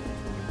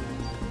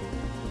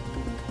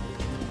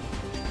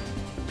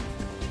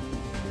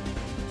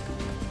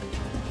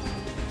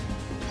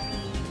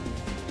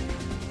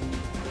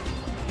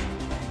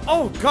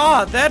 Oh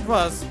God, that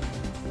was...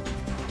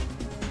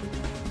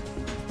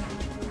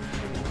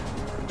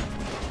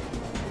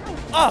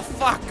 Oh,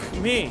 fuck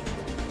me.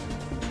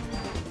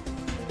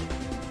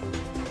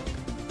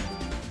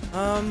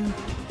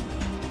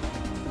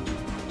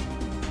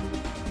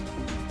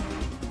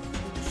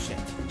 Shit.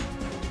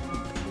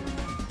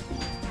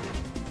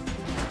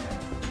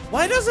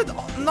 Why does it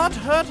not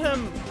hurt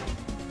him?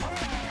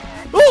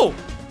 Oh!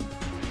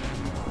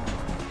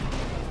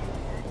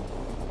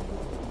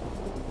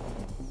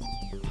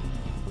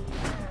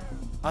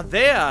 Ah,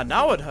 there.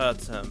 Now it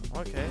hurts him.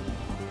 Okay.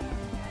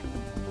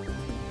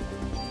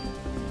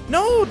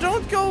 No,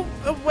 don't go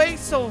away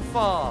so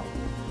far.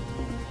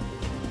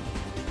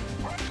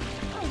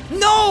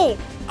 No!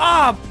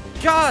 Ah,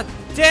 God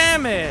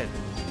damn it.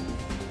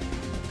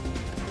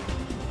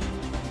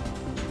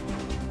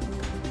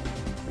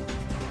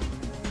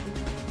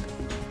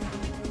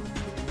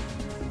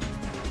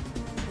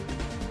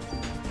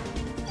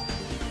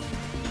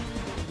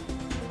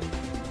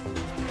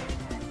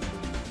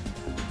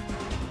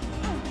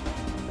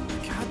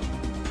 God.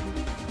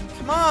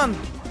 Come on.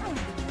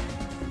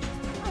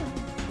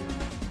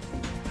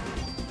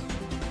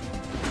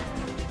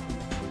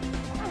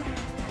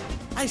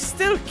 I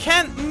still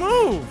can't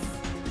move!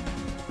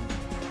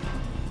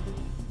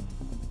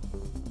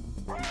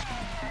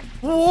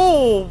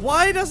 Whoa!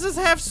 Why does this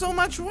have so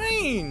much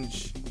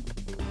range?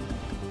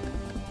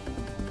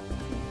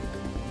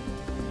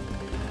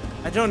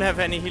 I don't have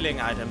any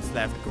healing items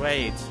left.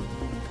 Great.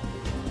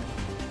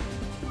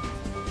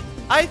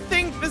 I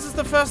think this is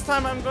the first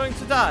time I'm going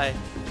to die.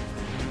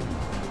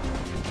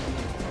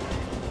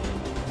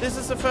 This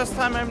is the first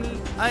time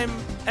I'm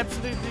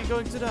absolutely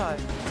going to die.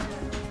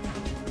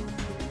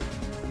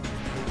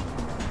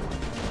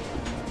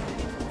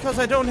 Because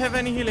I don't have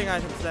any healing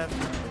items left.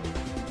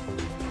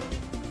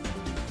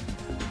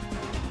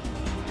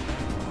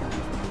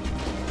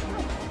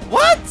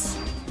 What?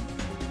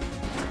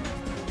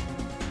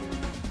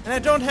 And I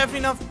don't have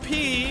enough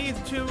P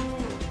to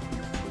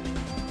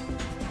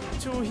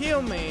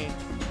heal me.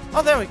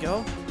 Oh, there we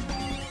go.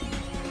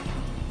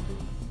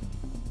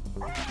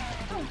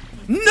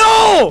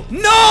 No!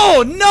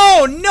 No!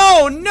 No!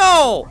 No!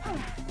 No!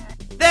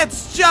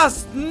 That's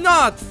just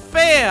not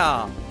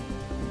fair!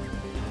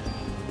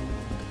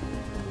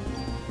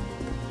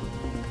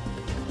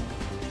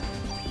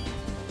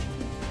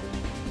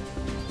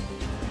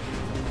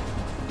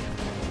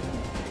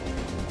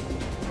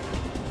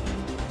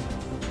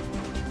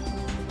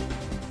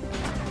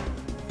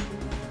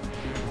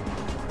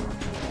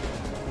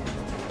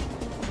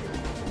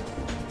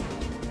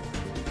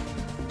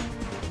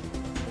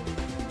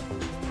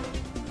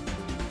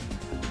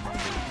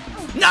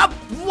 No!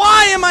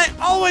 Why am I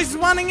always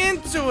running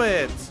into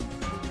it?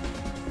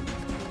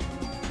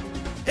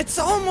 It's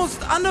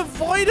almost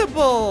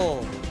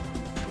unavoidable.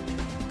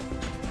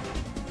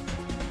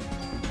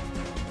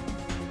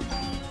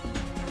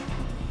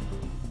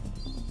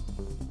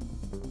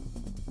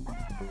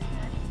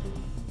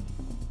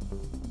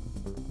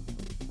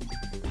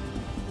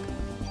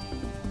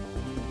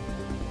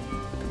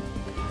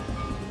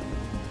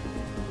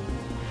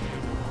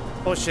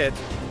 Oh shit.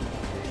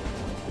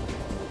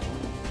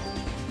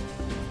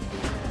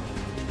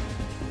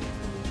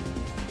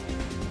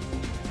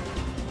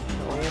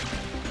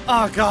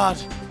 Oh God.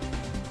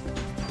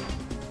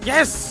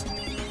 Yes.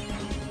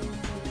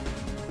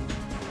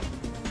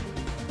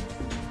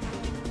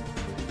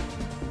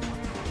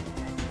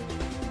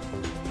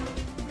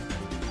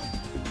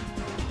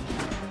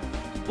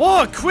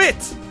 Whoa,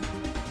 quit.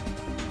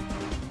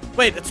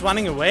 Wait, it's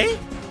running away?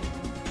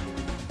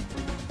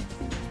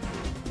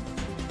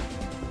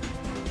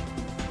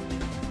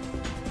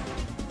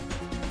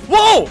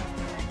 Whoa!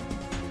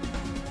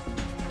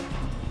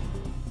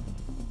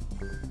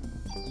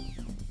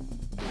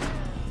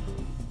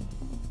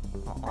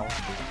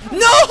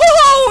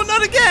 No!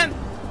 Not again!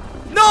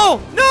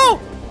 No! No!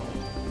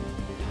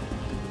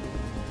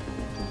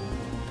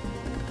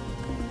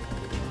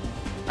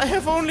 I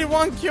have only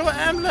one cure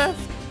am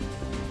left.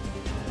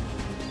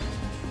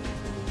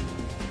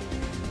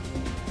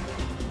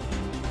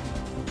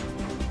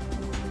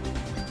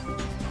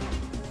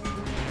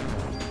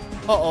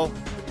 Uh-oh.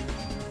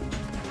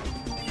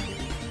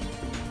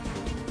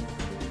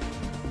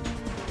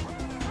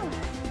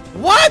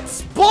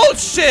 What?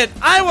 Bullshit!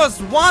 I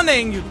was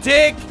wanting, you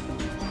dick!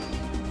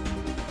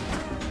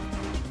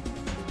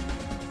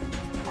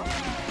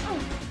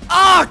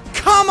 Ah,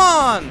 come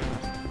on!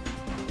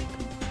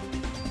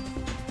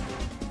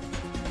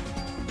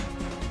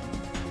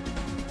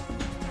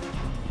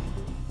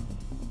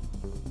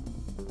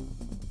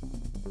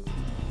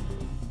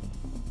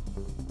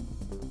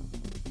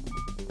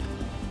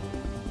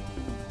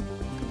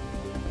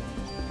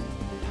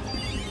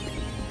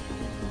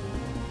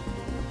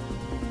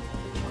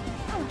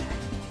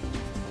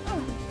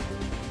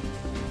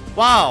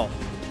 Wow.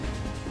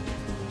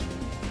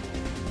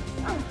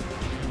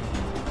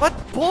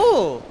 What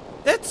bull?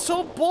 That's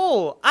so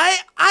bull.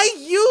 I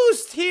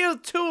used heal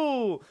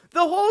too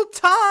the whole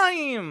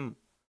time.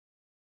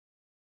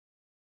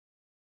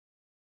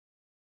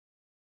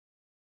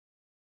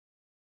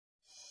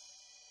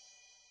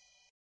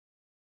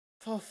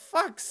 For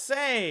fuck's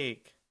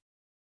sake.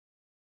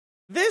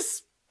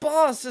 This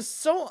boss is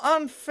so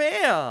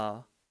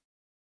unfair.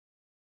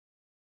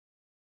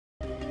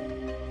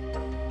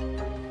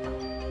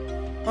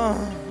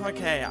 Oh,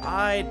 okay,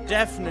 I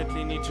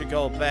definitely need to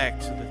go back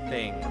to the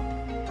thing.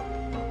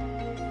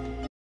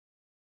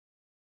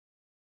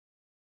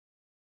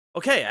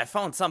 Okay, I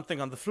found something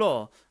on the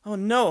floor. Oh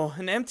no,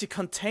 an empty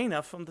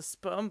container from the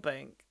sperm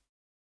bank.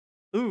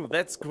 Ooh,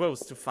 that's gross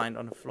to find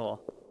on the floor.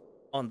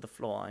 On the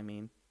floor, I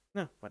mean.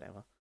 No,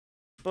 whatever.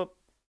 But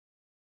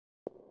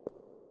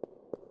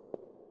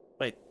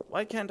wait,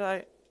 why can't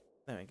I?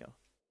 There we go.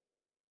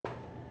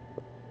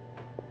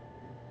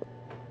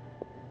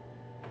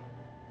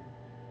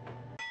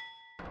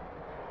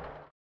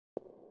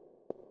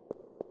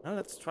 Well,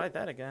 let's try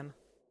that again.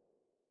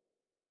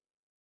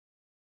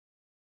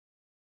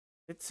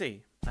 Let's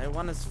see. I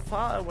want as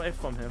far away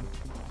from him.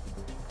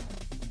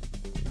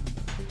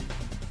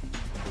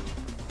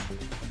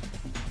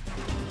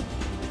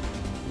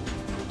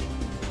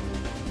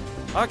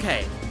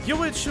 Okay, you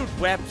will shoot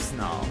webs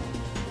now.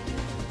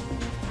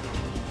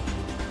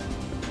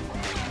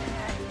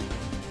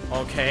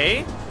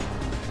 Okay.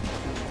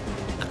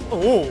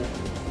 Oh.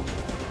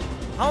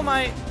 How am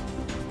I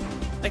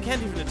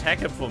can't even attack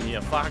him from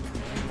here. Fuck.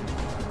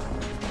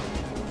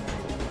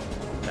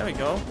 There we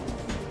go.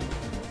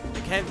 I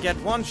can't get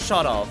one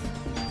shot off.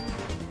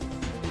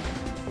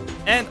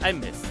 And I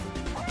missed.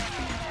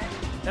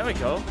 There we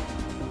go.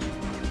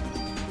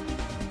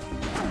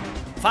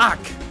 Fuck!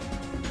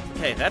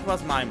 Okay, that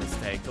was my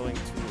mistake, going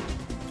too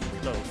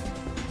close.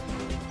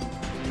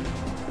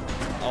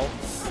 Oh.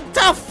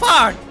 The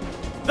fuck!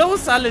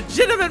 Those are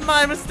legitimate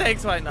my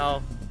mistakes right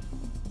now.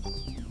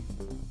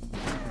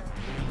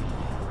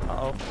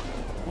 Uh-oh.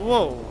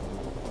 Whoa.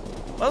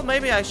 Well,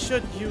 maybe I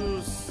should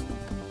use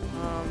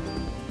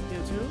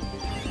here too.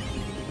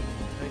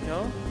 There we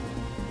go.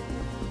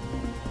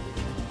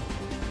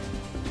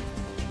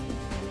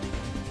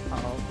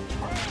 Uh-oh.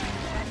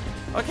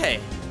 Okay.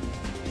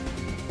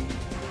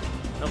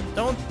 No,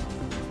 don't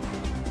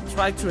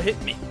try to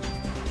hit me.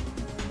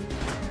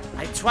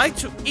 I tried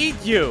to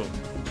eat you.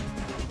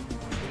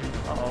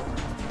 Uh-oh.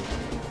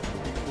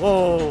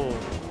 Whoa.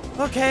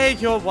 Okay,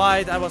 you're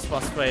white. I was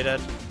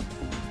frustrated.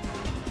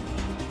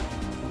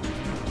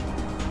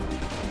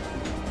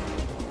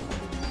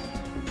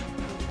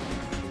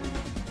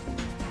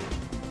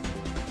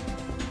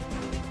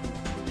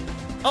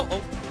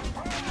 Oh.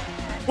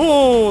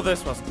 Oh,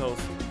 this was close.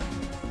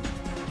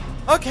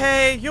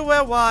 Okay, you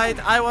were white.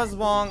 I was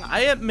wrong.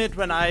 I admit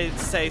when I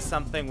say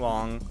something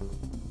wrong.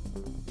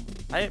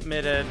 I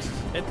admit it.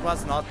 It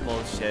was not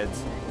bullshit.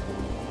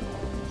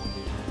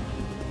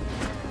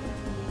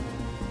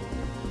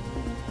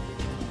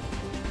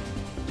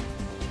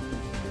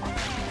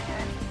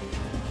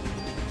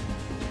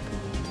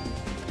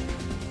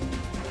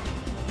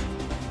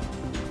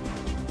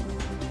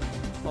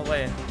 Oh,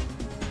 wait.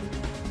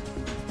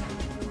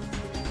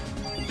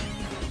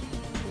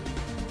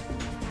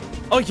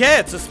 Oh yeah,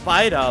 it's a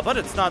spider, but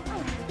it's not.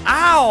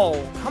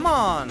 Ow! Come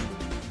on!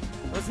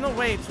 There's no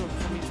way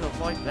for me to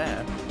avoid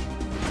that.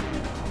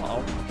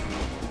 Uh-oh.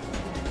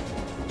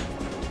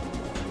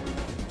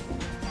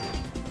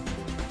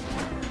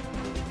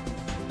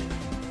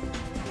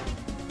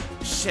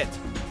 Shit.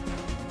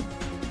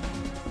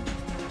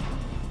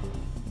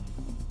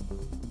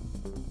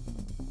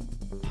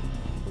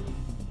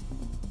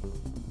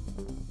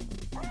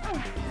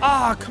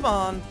 Ah, come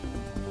on.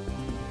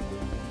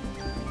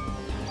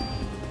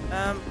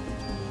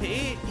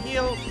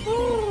 Heal.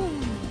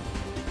 Boom.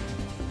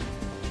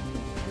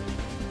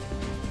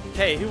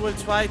 Okay, he will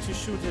try to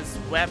shoot his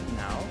web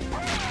now.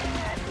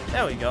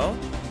 There we go.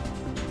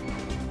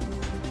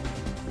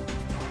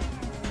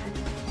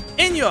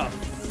 In your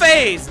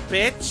face,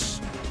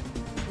 bitch!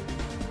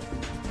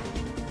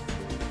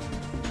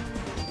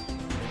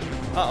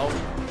 Uh-oh.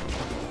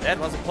 That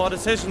was a poor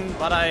decision,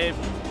 but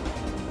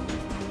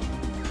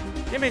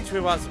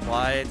Dimitri was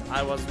right,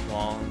 I was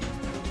wrong.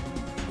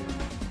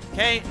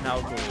 Okay,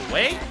 now go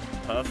away.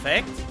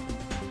 Perfect.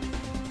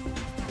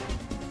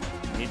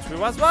 Dimitri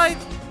was right.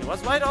 He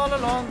was right all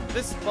along.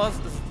 This boss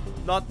is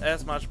not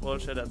as much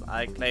bullshit as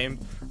I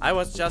claimed. I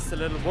was just a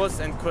little wuss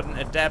and couldn't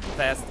adapt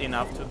fast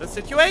enough to the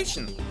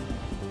situation.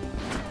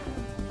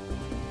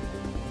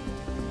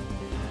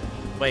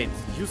 Wait,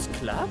 use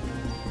club?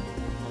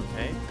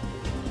 Okay.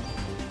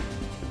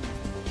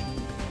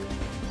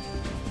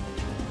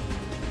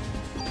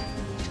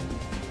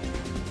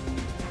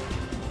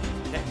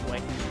 Okay,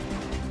 wait.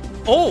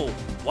 Oh!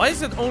 Why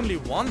is it only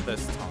one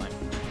this time?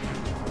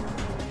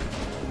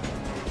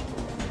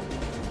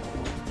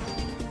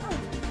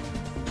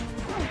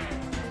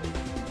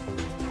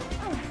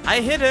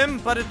 I hit him,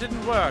 but it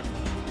didn't work.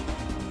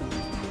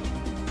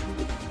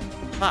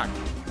 Fuck.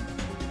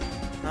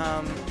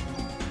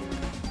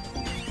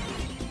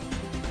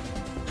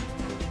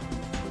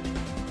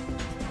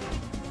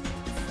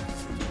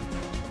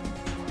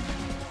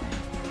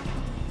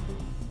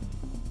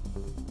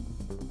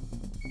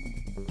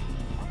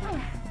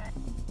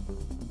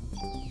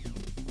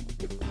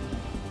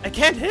 I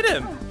can't hit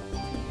him.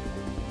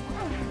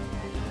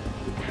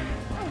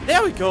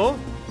 There we go.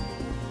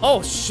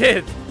 Oh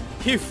shit.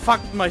 He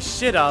fucked my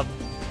shit up.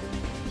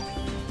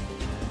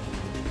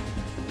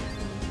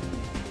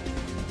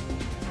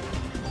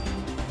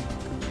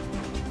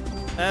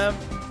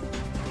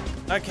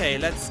 Okay,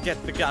 let's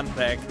get the gun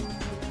back.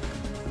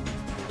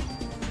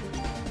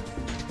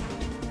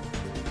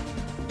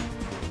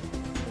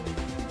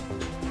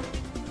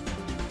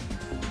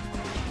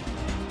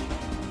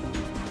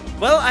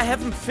 Well, I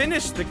haven't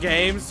finished the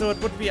game, so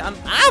it would be ah,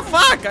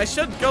 fuck! I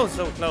shouldn't go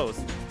so close.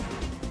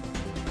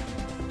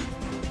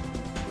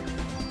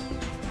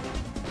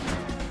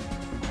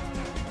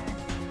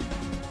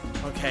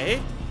 Okay,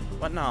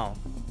 what now?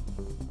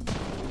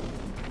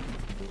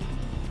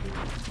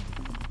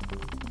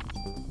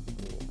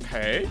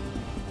 Okay.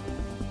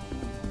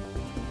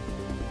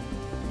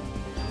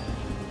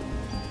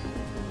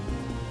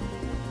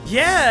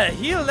 Yeah,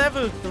 heal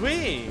level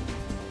 3.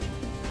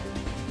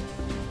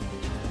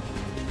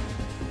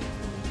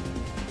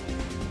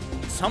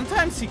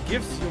 Sometimes he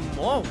gives you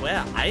more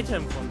rare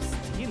item from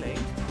stealing.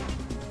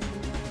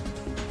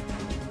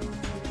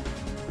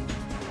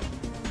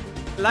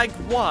 Like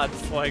what,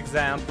 for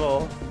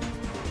example?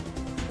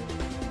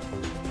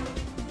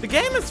 The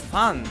game is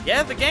fun.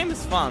 Yeah, the game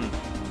is fun.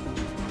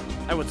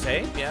 I would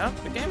say, yeah,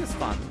 the game is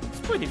fun.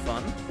 It's pretty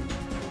fun.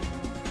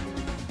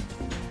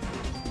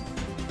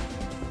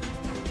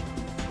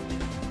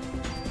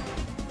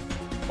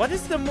 What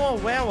is the more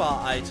rarer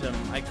item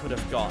I could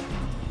have gotten?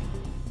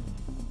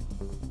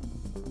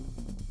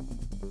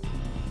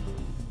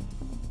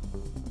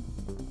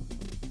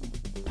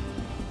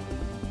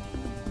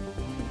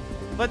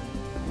 But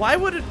why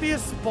would it be a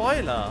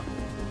spoiler?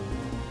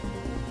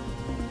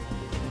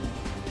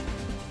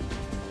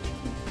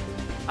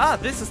 Ah,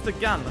 this is the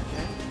gun,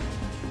 okay.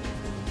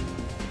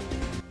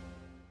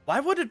 Why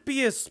would it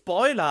be a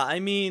spoiler? I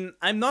mean,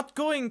 I'm not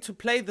going to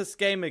play this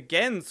game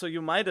again, so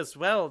you might as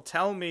well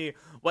tell me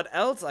what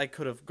else I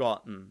could have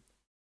gotten.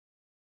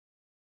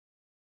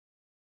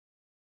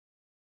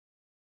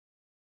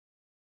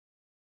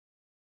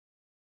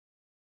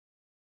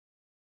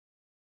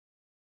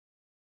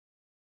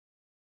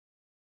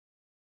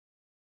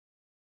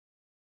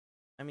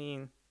 I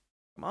mean,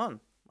 come on,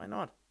 why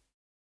not?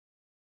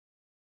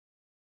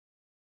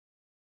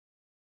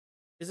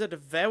 Is it a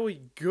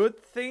very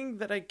good thing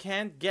that I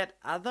can't get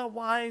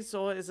otherwise,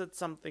 or is it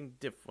something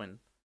different?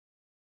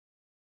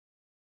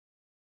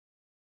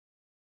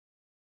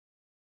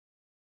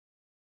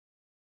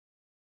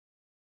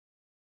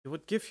 It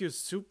would give you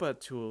super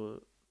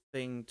tool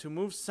thing to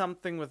move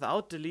something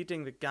without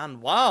deleting the gun.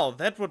 Wow,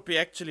 that would be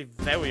actually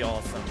very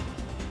awesome.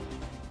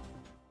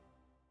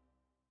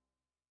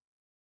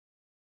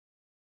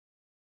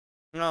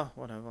 Oh,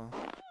 whatever.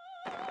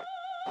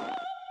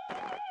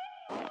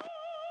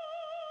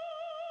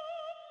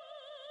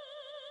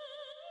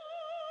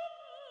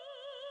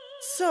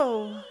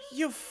 So,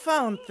 you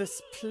found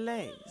this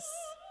place.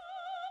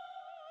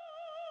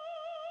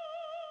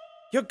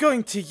 You're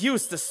going to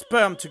use the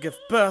sperm to give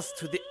birth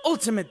to the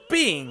ultimate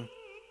being.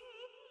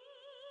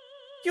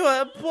 You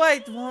are a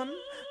bright one.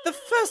 The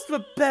first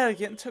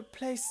rebellion took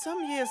place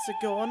some years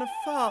ago on a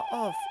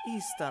far-off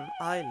eastern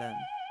island.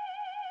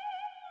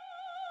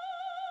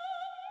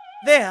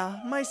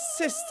 There, my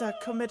sister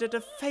committed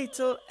a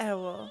fatal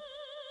error.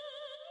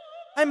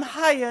 I'm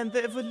higher in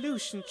the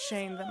evolution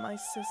chain than my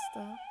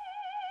sister.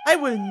 I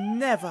will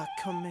never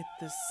commit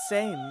the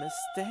same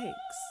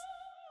mistakes.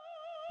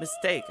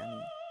 Mistake, I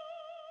mean.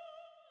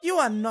 You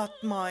are not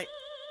my...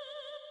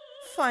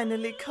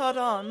 Finally caught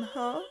on,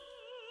 huh?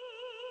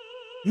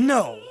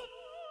 No!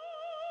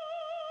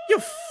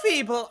 Your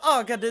feeble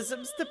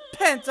organisms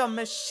depend on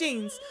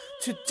machines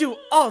to do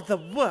all the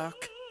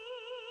work.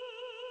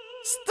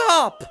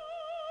 Stop!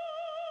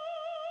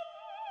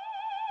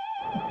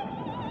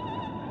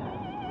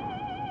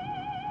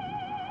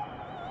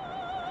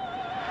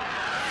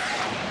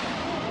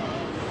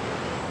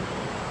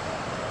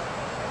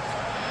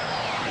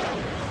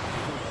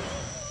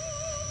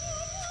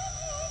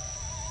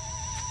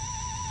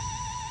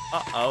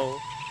 Uh-oh.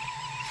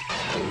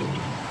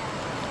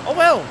 Oh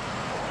well.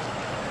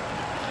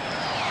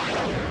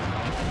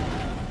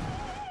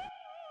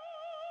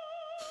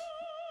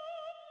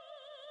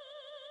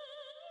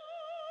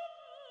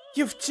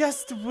 You've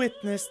just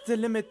witnessed the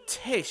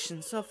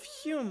limitations of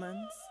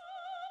humans.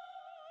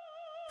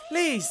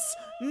 Please,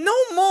 no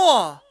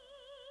more!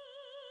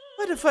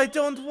 What if I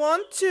don't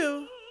want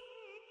to?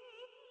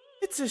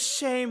 It's a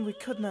shame we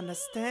couldn't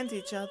understand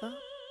each other.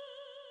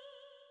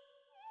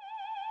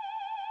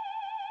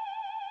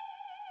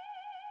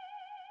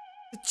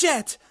 The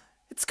jet!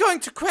 It's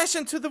going to crash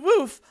into the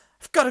roof!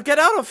 I've got to get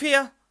out of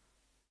here!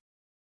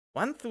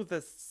 One through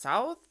the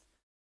south?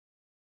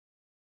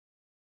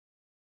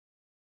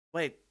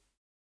 Wait.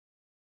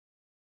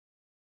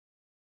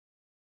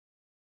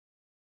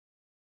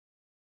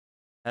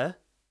 Huh?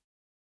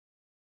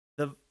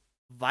 The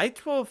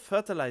vitro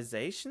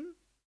fertilization?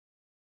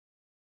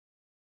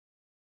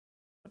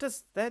 What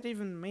does that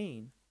even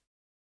mean?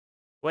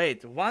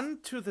 Wait, one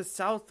to the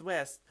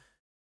southwest.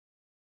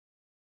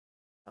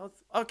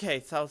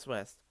 Okay,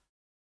 southwest.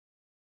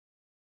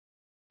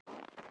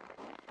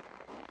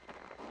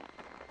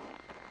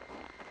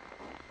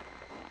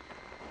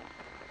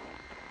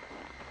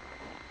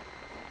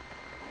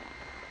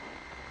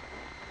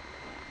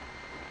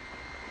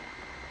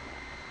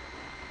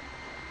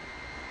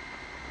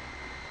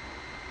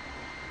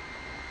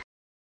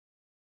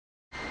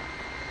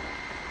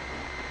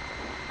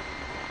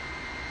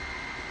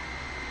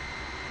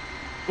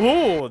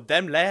 Ooh,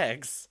 them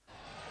legs.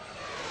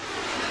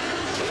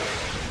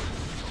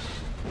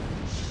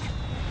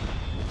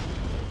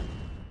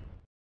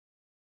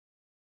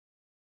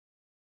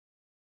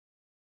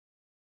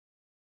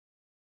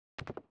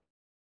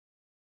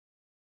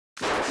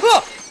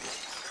 Oh!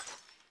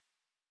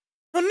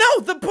 Oh no,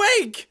 the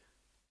brake!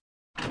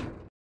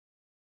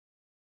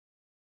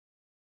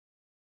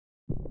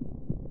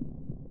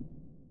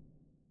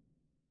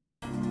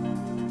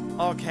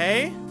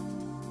 Okay.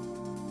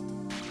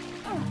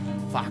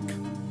 Fuck.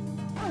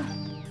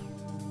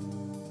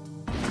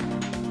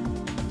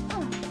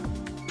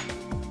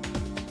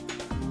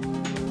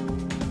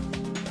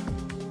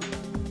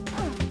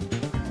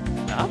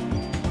 Ja.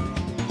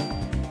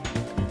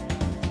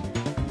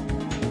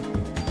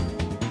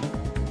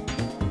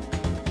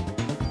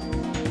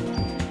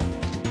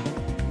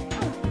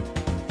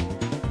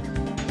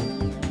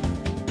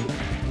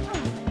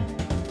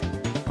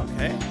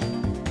 Okay.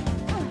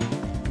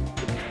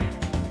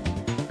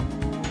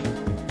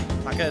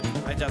 Fuck it,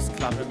 I just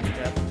clubbed him to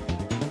death.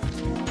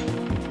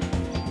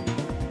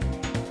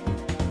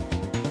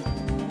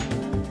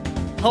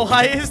 How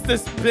high is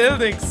this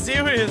building?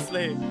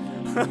 Seriously?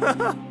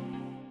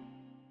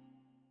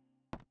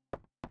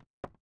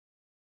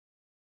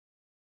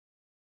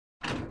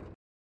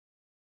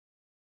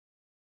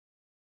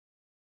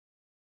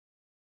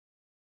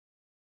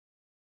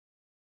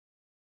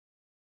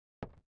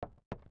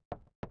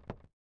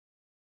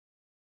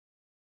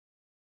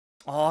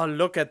 Oh,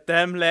 look at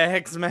them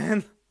legs,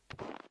 man.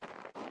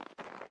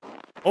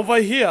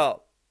 Over here.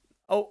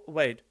 Oh,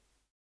 wait.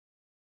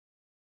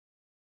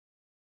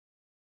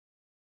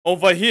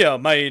 Over here,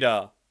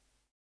 Maida.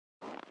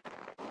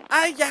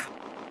 Ah, yeah.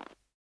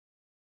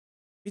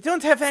 We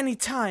don't have any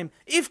time.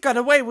 Eve got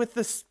away with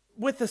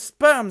the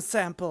sperm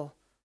sample.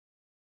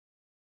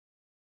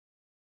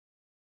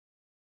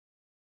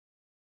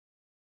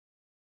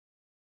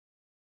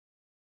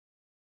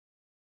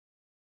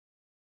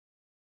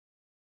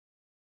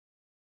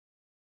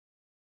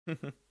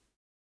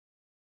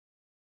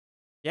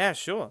 Yeah,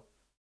 sure.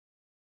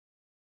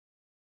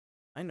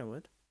 I know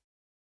it.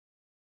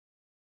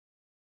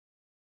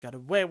 Got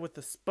away with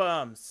the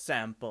sperm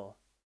sample.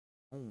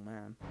 Oh,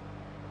 man.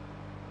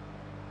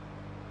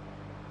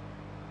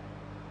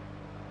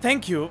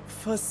 Thank you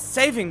for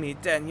saving me,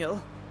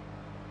 Daniel.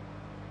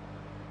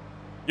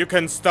 You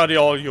can study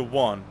all you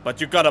want, but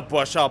you gotta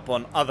brush up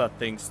on other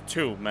things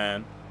too,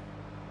 man.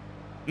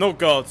 No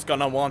girl's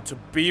gonna want to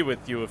be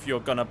with you if you're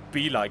gonna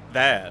be like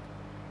that.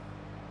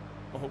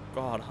 Oh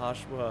god,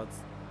 harsh words.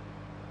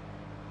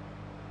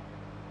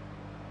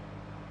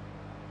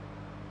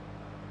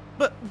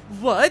 But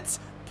what?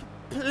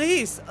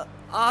 Please,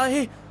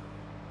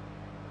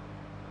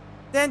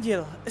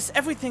 Daniel, is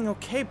everything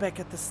okay back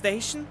at the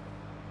station?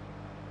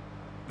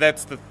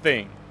 That's the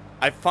thing.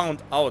 I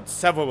found out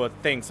several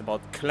things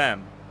about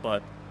Clem,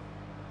 but...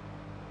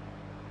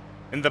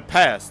 In the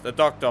past, a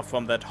doctor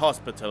from that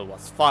hospital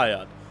was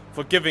fired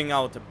for giving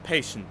out a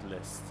patient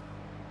list.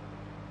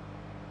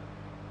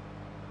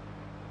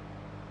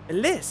 A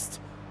list?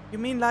 You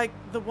mean like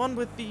the one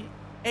with the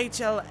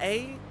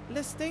HLA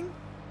listing?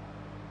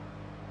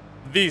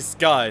 These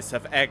guys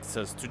have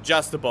access to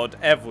just about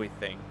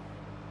everything.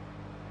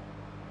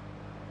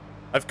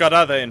 I've got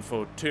other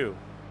info too.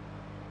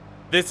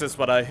 This is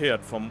what I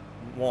heard from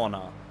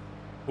Warner,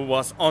 who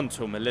was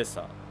onto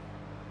Melissa.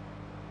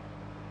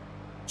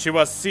 She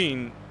was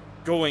seen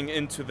going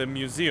into the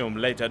museum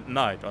late at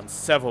night on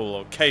several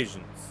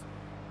occasions.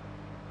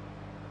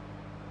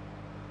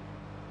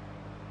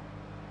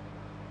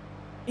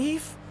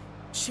 Eve,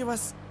 she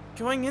was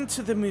Going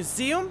into the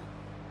museum?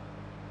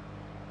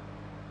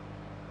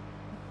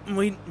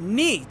 We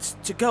need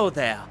to go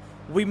there.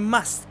 We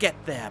must get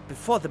there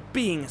before the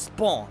being is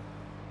born.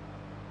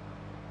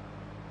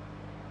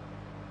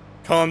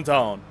 Calm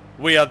down.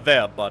 We are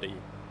there, buddy.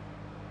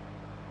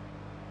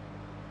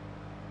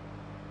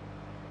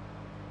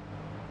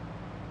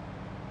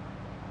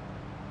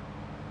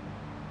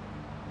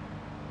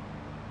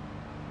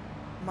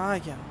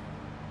 Maya.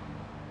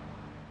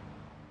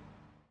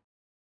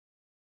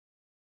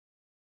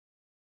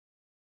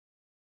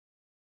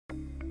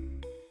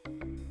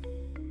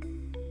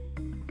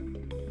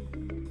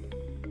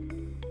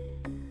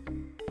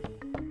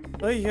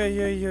 Oi, oi,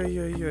 oi, oi,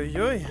 oi,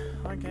 oi, oi.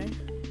 Okay.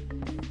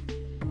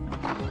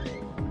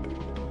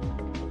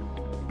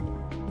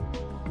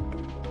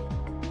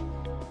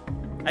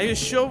 Are you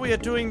sure we are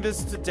doing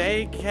this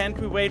today? Can't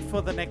we wait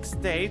for the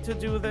next day to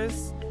do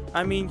this?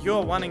 I mean,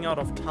 you're running out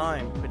of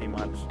time, pretty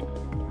much.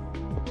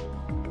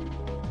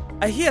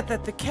 I hear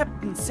that the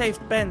captain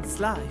saved Ben's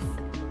life.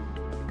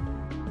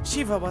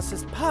 Shiva was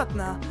his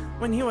partner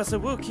when he was a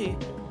rookie.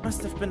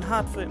 Must have been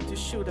hard for him to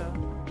shoot her.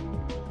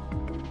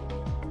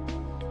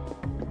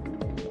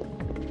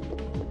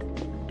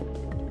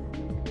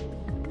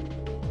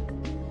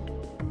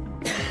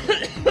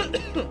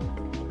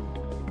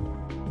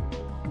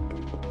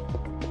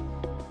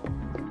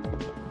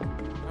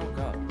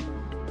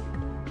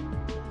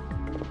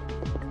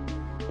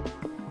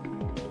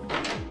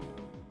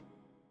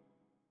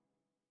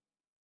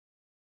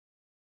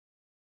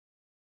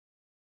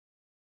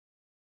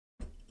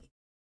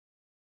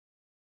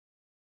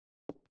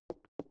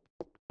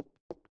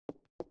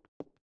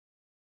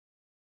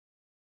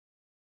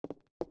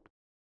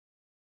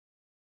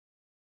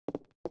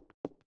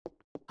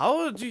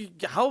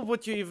 How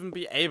would you even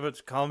be able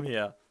to come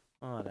here?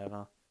 Oh,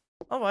 whatever.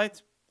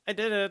 Alright, I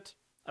did it.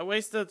 I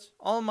wasted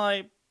all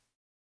my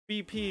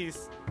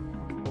BPs.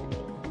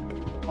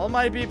 All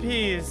my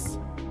BPs.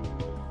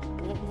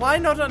 Why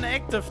not on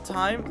active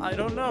time? I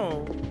don't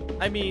know.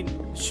 I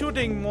mean,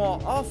 shooting more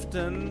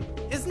often.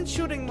 Isn't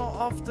shooting more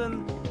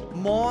often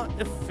more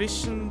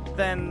efficient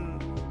than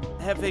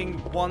having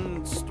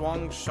one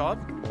strong shot?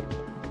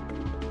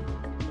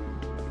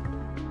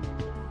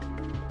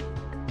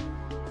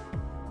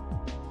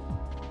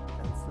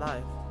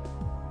 Live.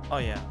 Oh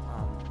yeah.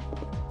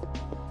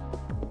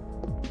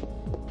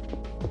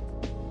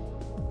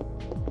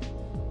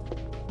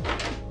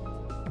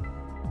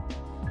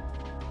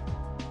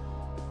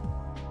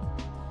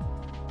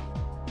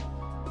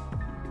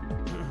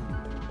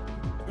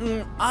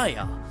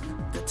 Aya,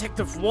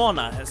 Detective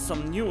Warner has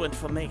some new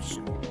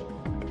information.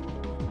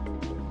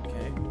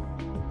 Okay.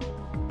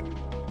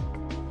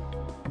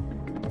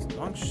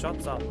 Strong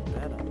shots are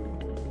better.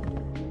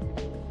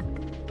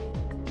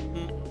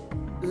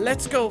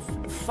 Let's go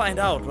find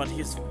out what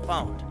he's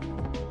found.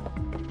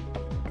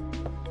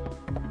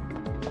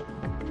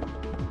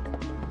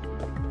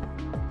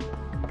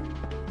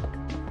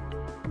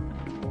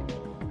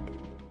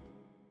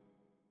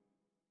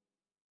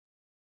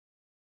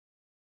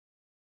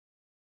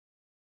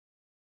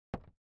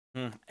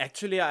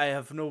 Actually, I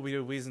have no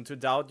real reason to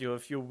doubt you.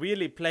 If you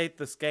really played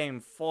this game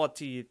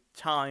 40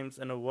 times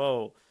in a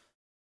row,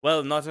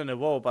 well, not in a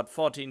row, but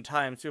 14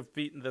 times you've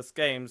beaten this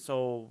game,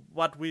 so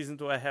what reason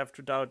do I have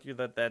to doubt you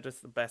that that is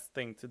the best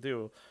thing to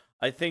do?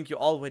 I think you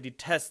already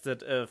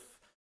tested if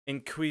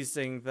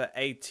increasing the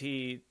AT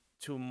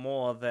to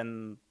more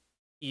than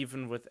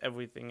even with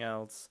everything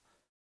else.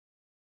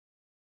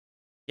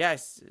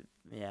 Yes,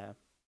 yeah.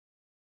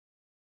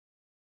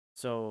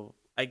 So,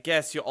 I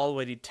guess you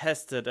already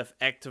tested if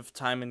active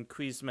time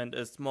increasement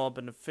is more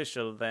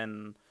beneficial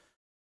than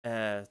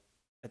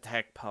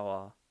attack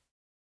power.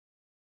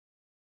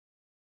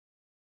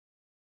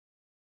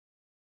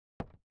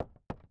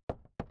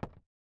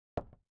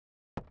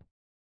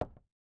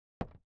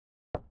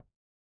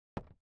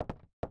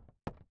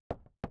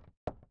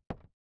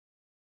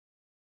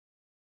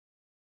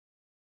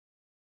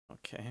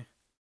 Okay.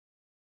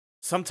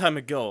 Some time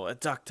ago, a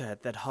doctor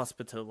at that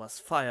hospital was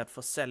fired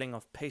for selling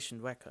of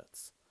patient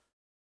records.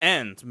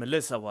 And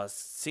Melissa was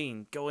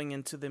seen going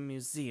into the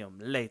museum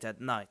late at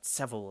night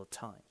several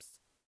times.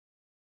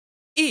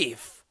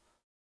 Eve!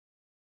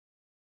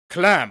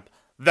 Clamp!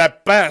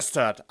 That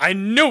bastard! I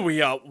knew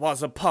he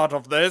was a part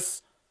of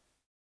this!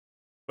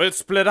 We'll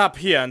split up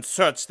here and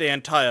search the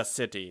entire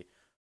city.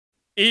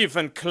 Eve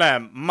and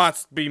Clamp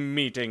must be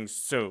meeting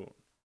soon.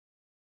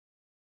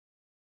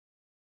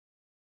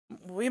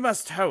 We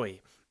must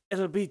hurry.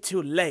 It'll be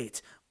too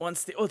late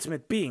once the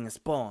ultimate being is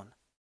born.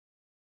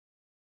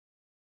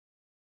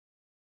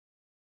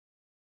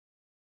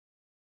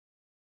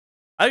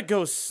 I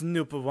go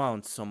snoop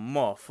around some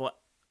more for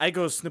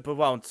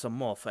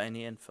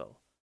any info.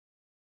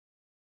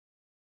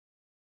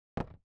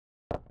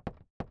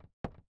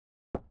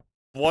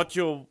 What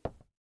your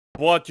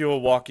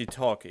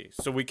walkie-talkie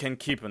so we can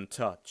keep in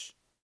touch.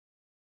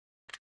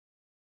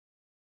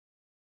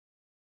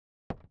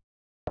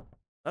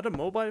 Not a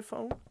mobile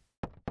phone?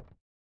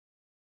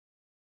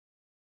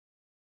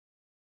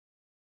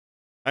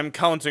 I'm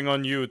counting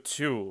on you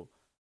too.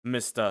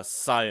 Mr.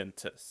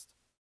 Scientist.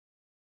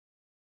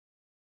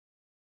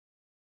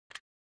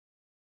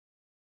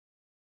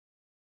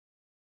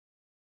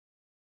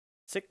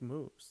 Sick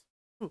moves.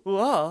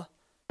 Whoa.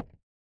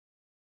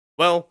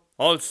 Well,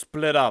 I'll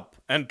split up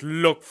and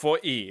look for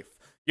Eve.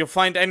 You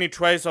find any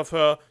trace of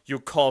her, you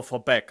call for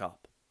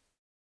backup.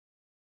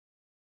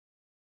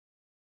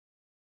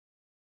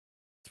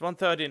 It's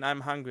 1:30 and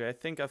I'm hungry. I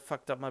think I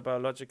fucked up my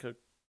biological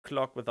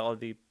clock with all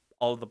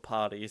the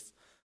parties.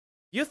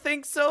 You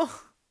think so?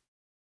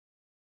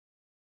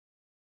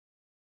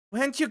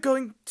 Weren't you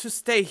going to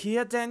stay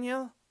here,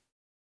 Daniel?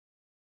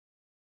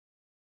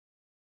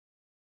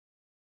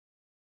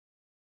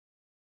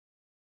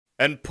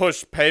 And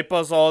push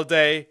papers all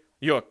day?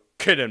 You're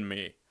kidding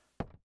me.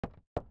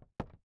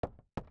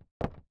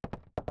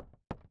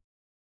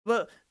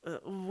 Well,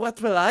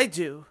 what will I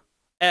do?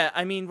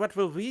 What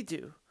will we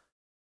do?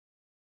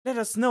 Let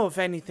us know if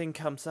anything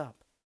comes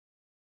up.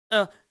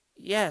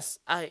 Yes,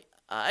 I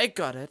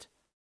got it.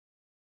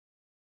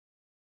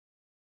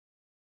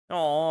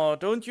 Oh,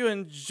 don't you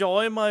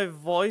enjoy my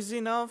voice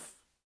enough?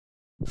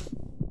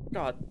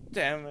 God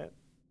damn it.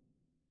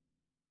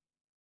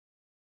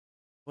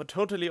 Would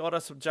totally order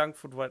some junk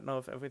food right now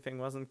if everything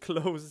wasn't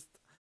closed.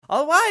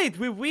 Alright,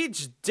 we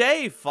reached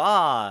day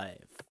 5.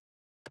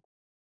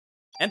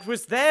 And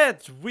with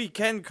that, we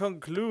can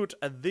conclude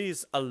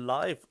this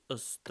live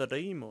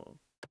stream.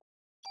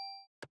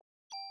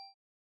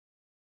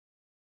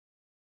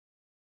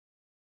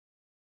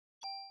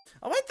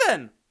 Alright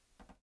then.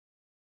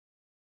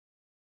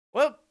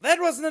 Well, that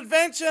was an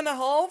adventure and a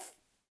half,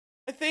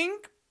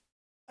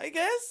 I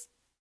guess.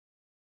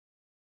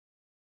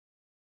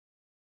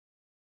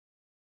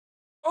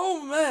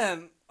 Oh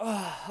man.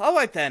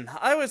 Alright then,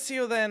 I will see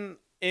you then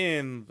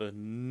in the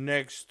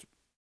next...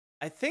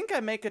 I think I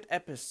make it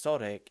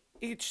episodic.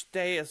 Each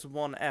day is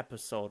one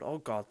episode. Oh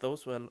god,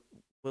 those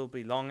will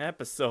be long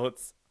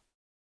episodes.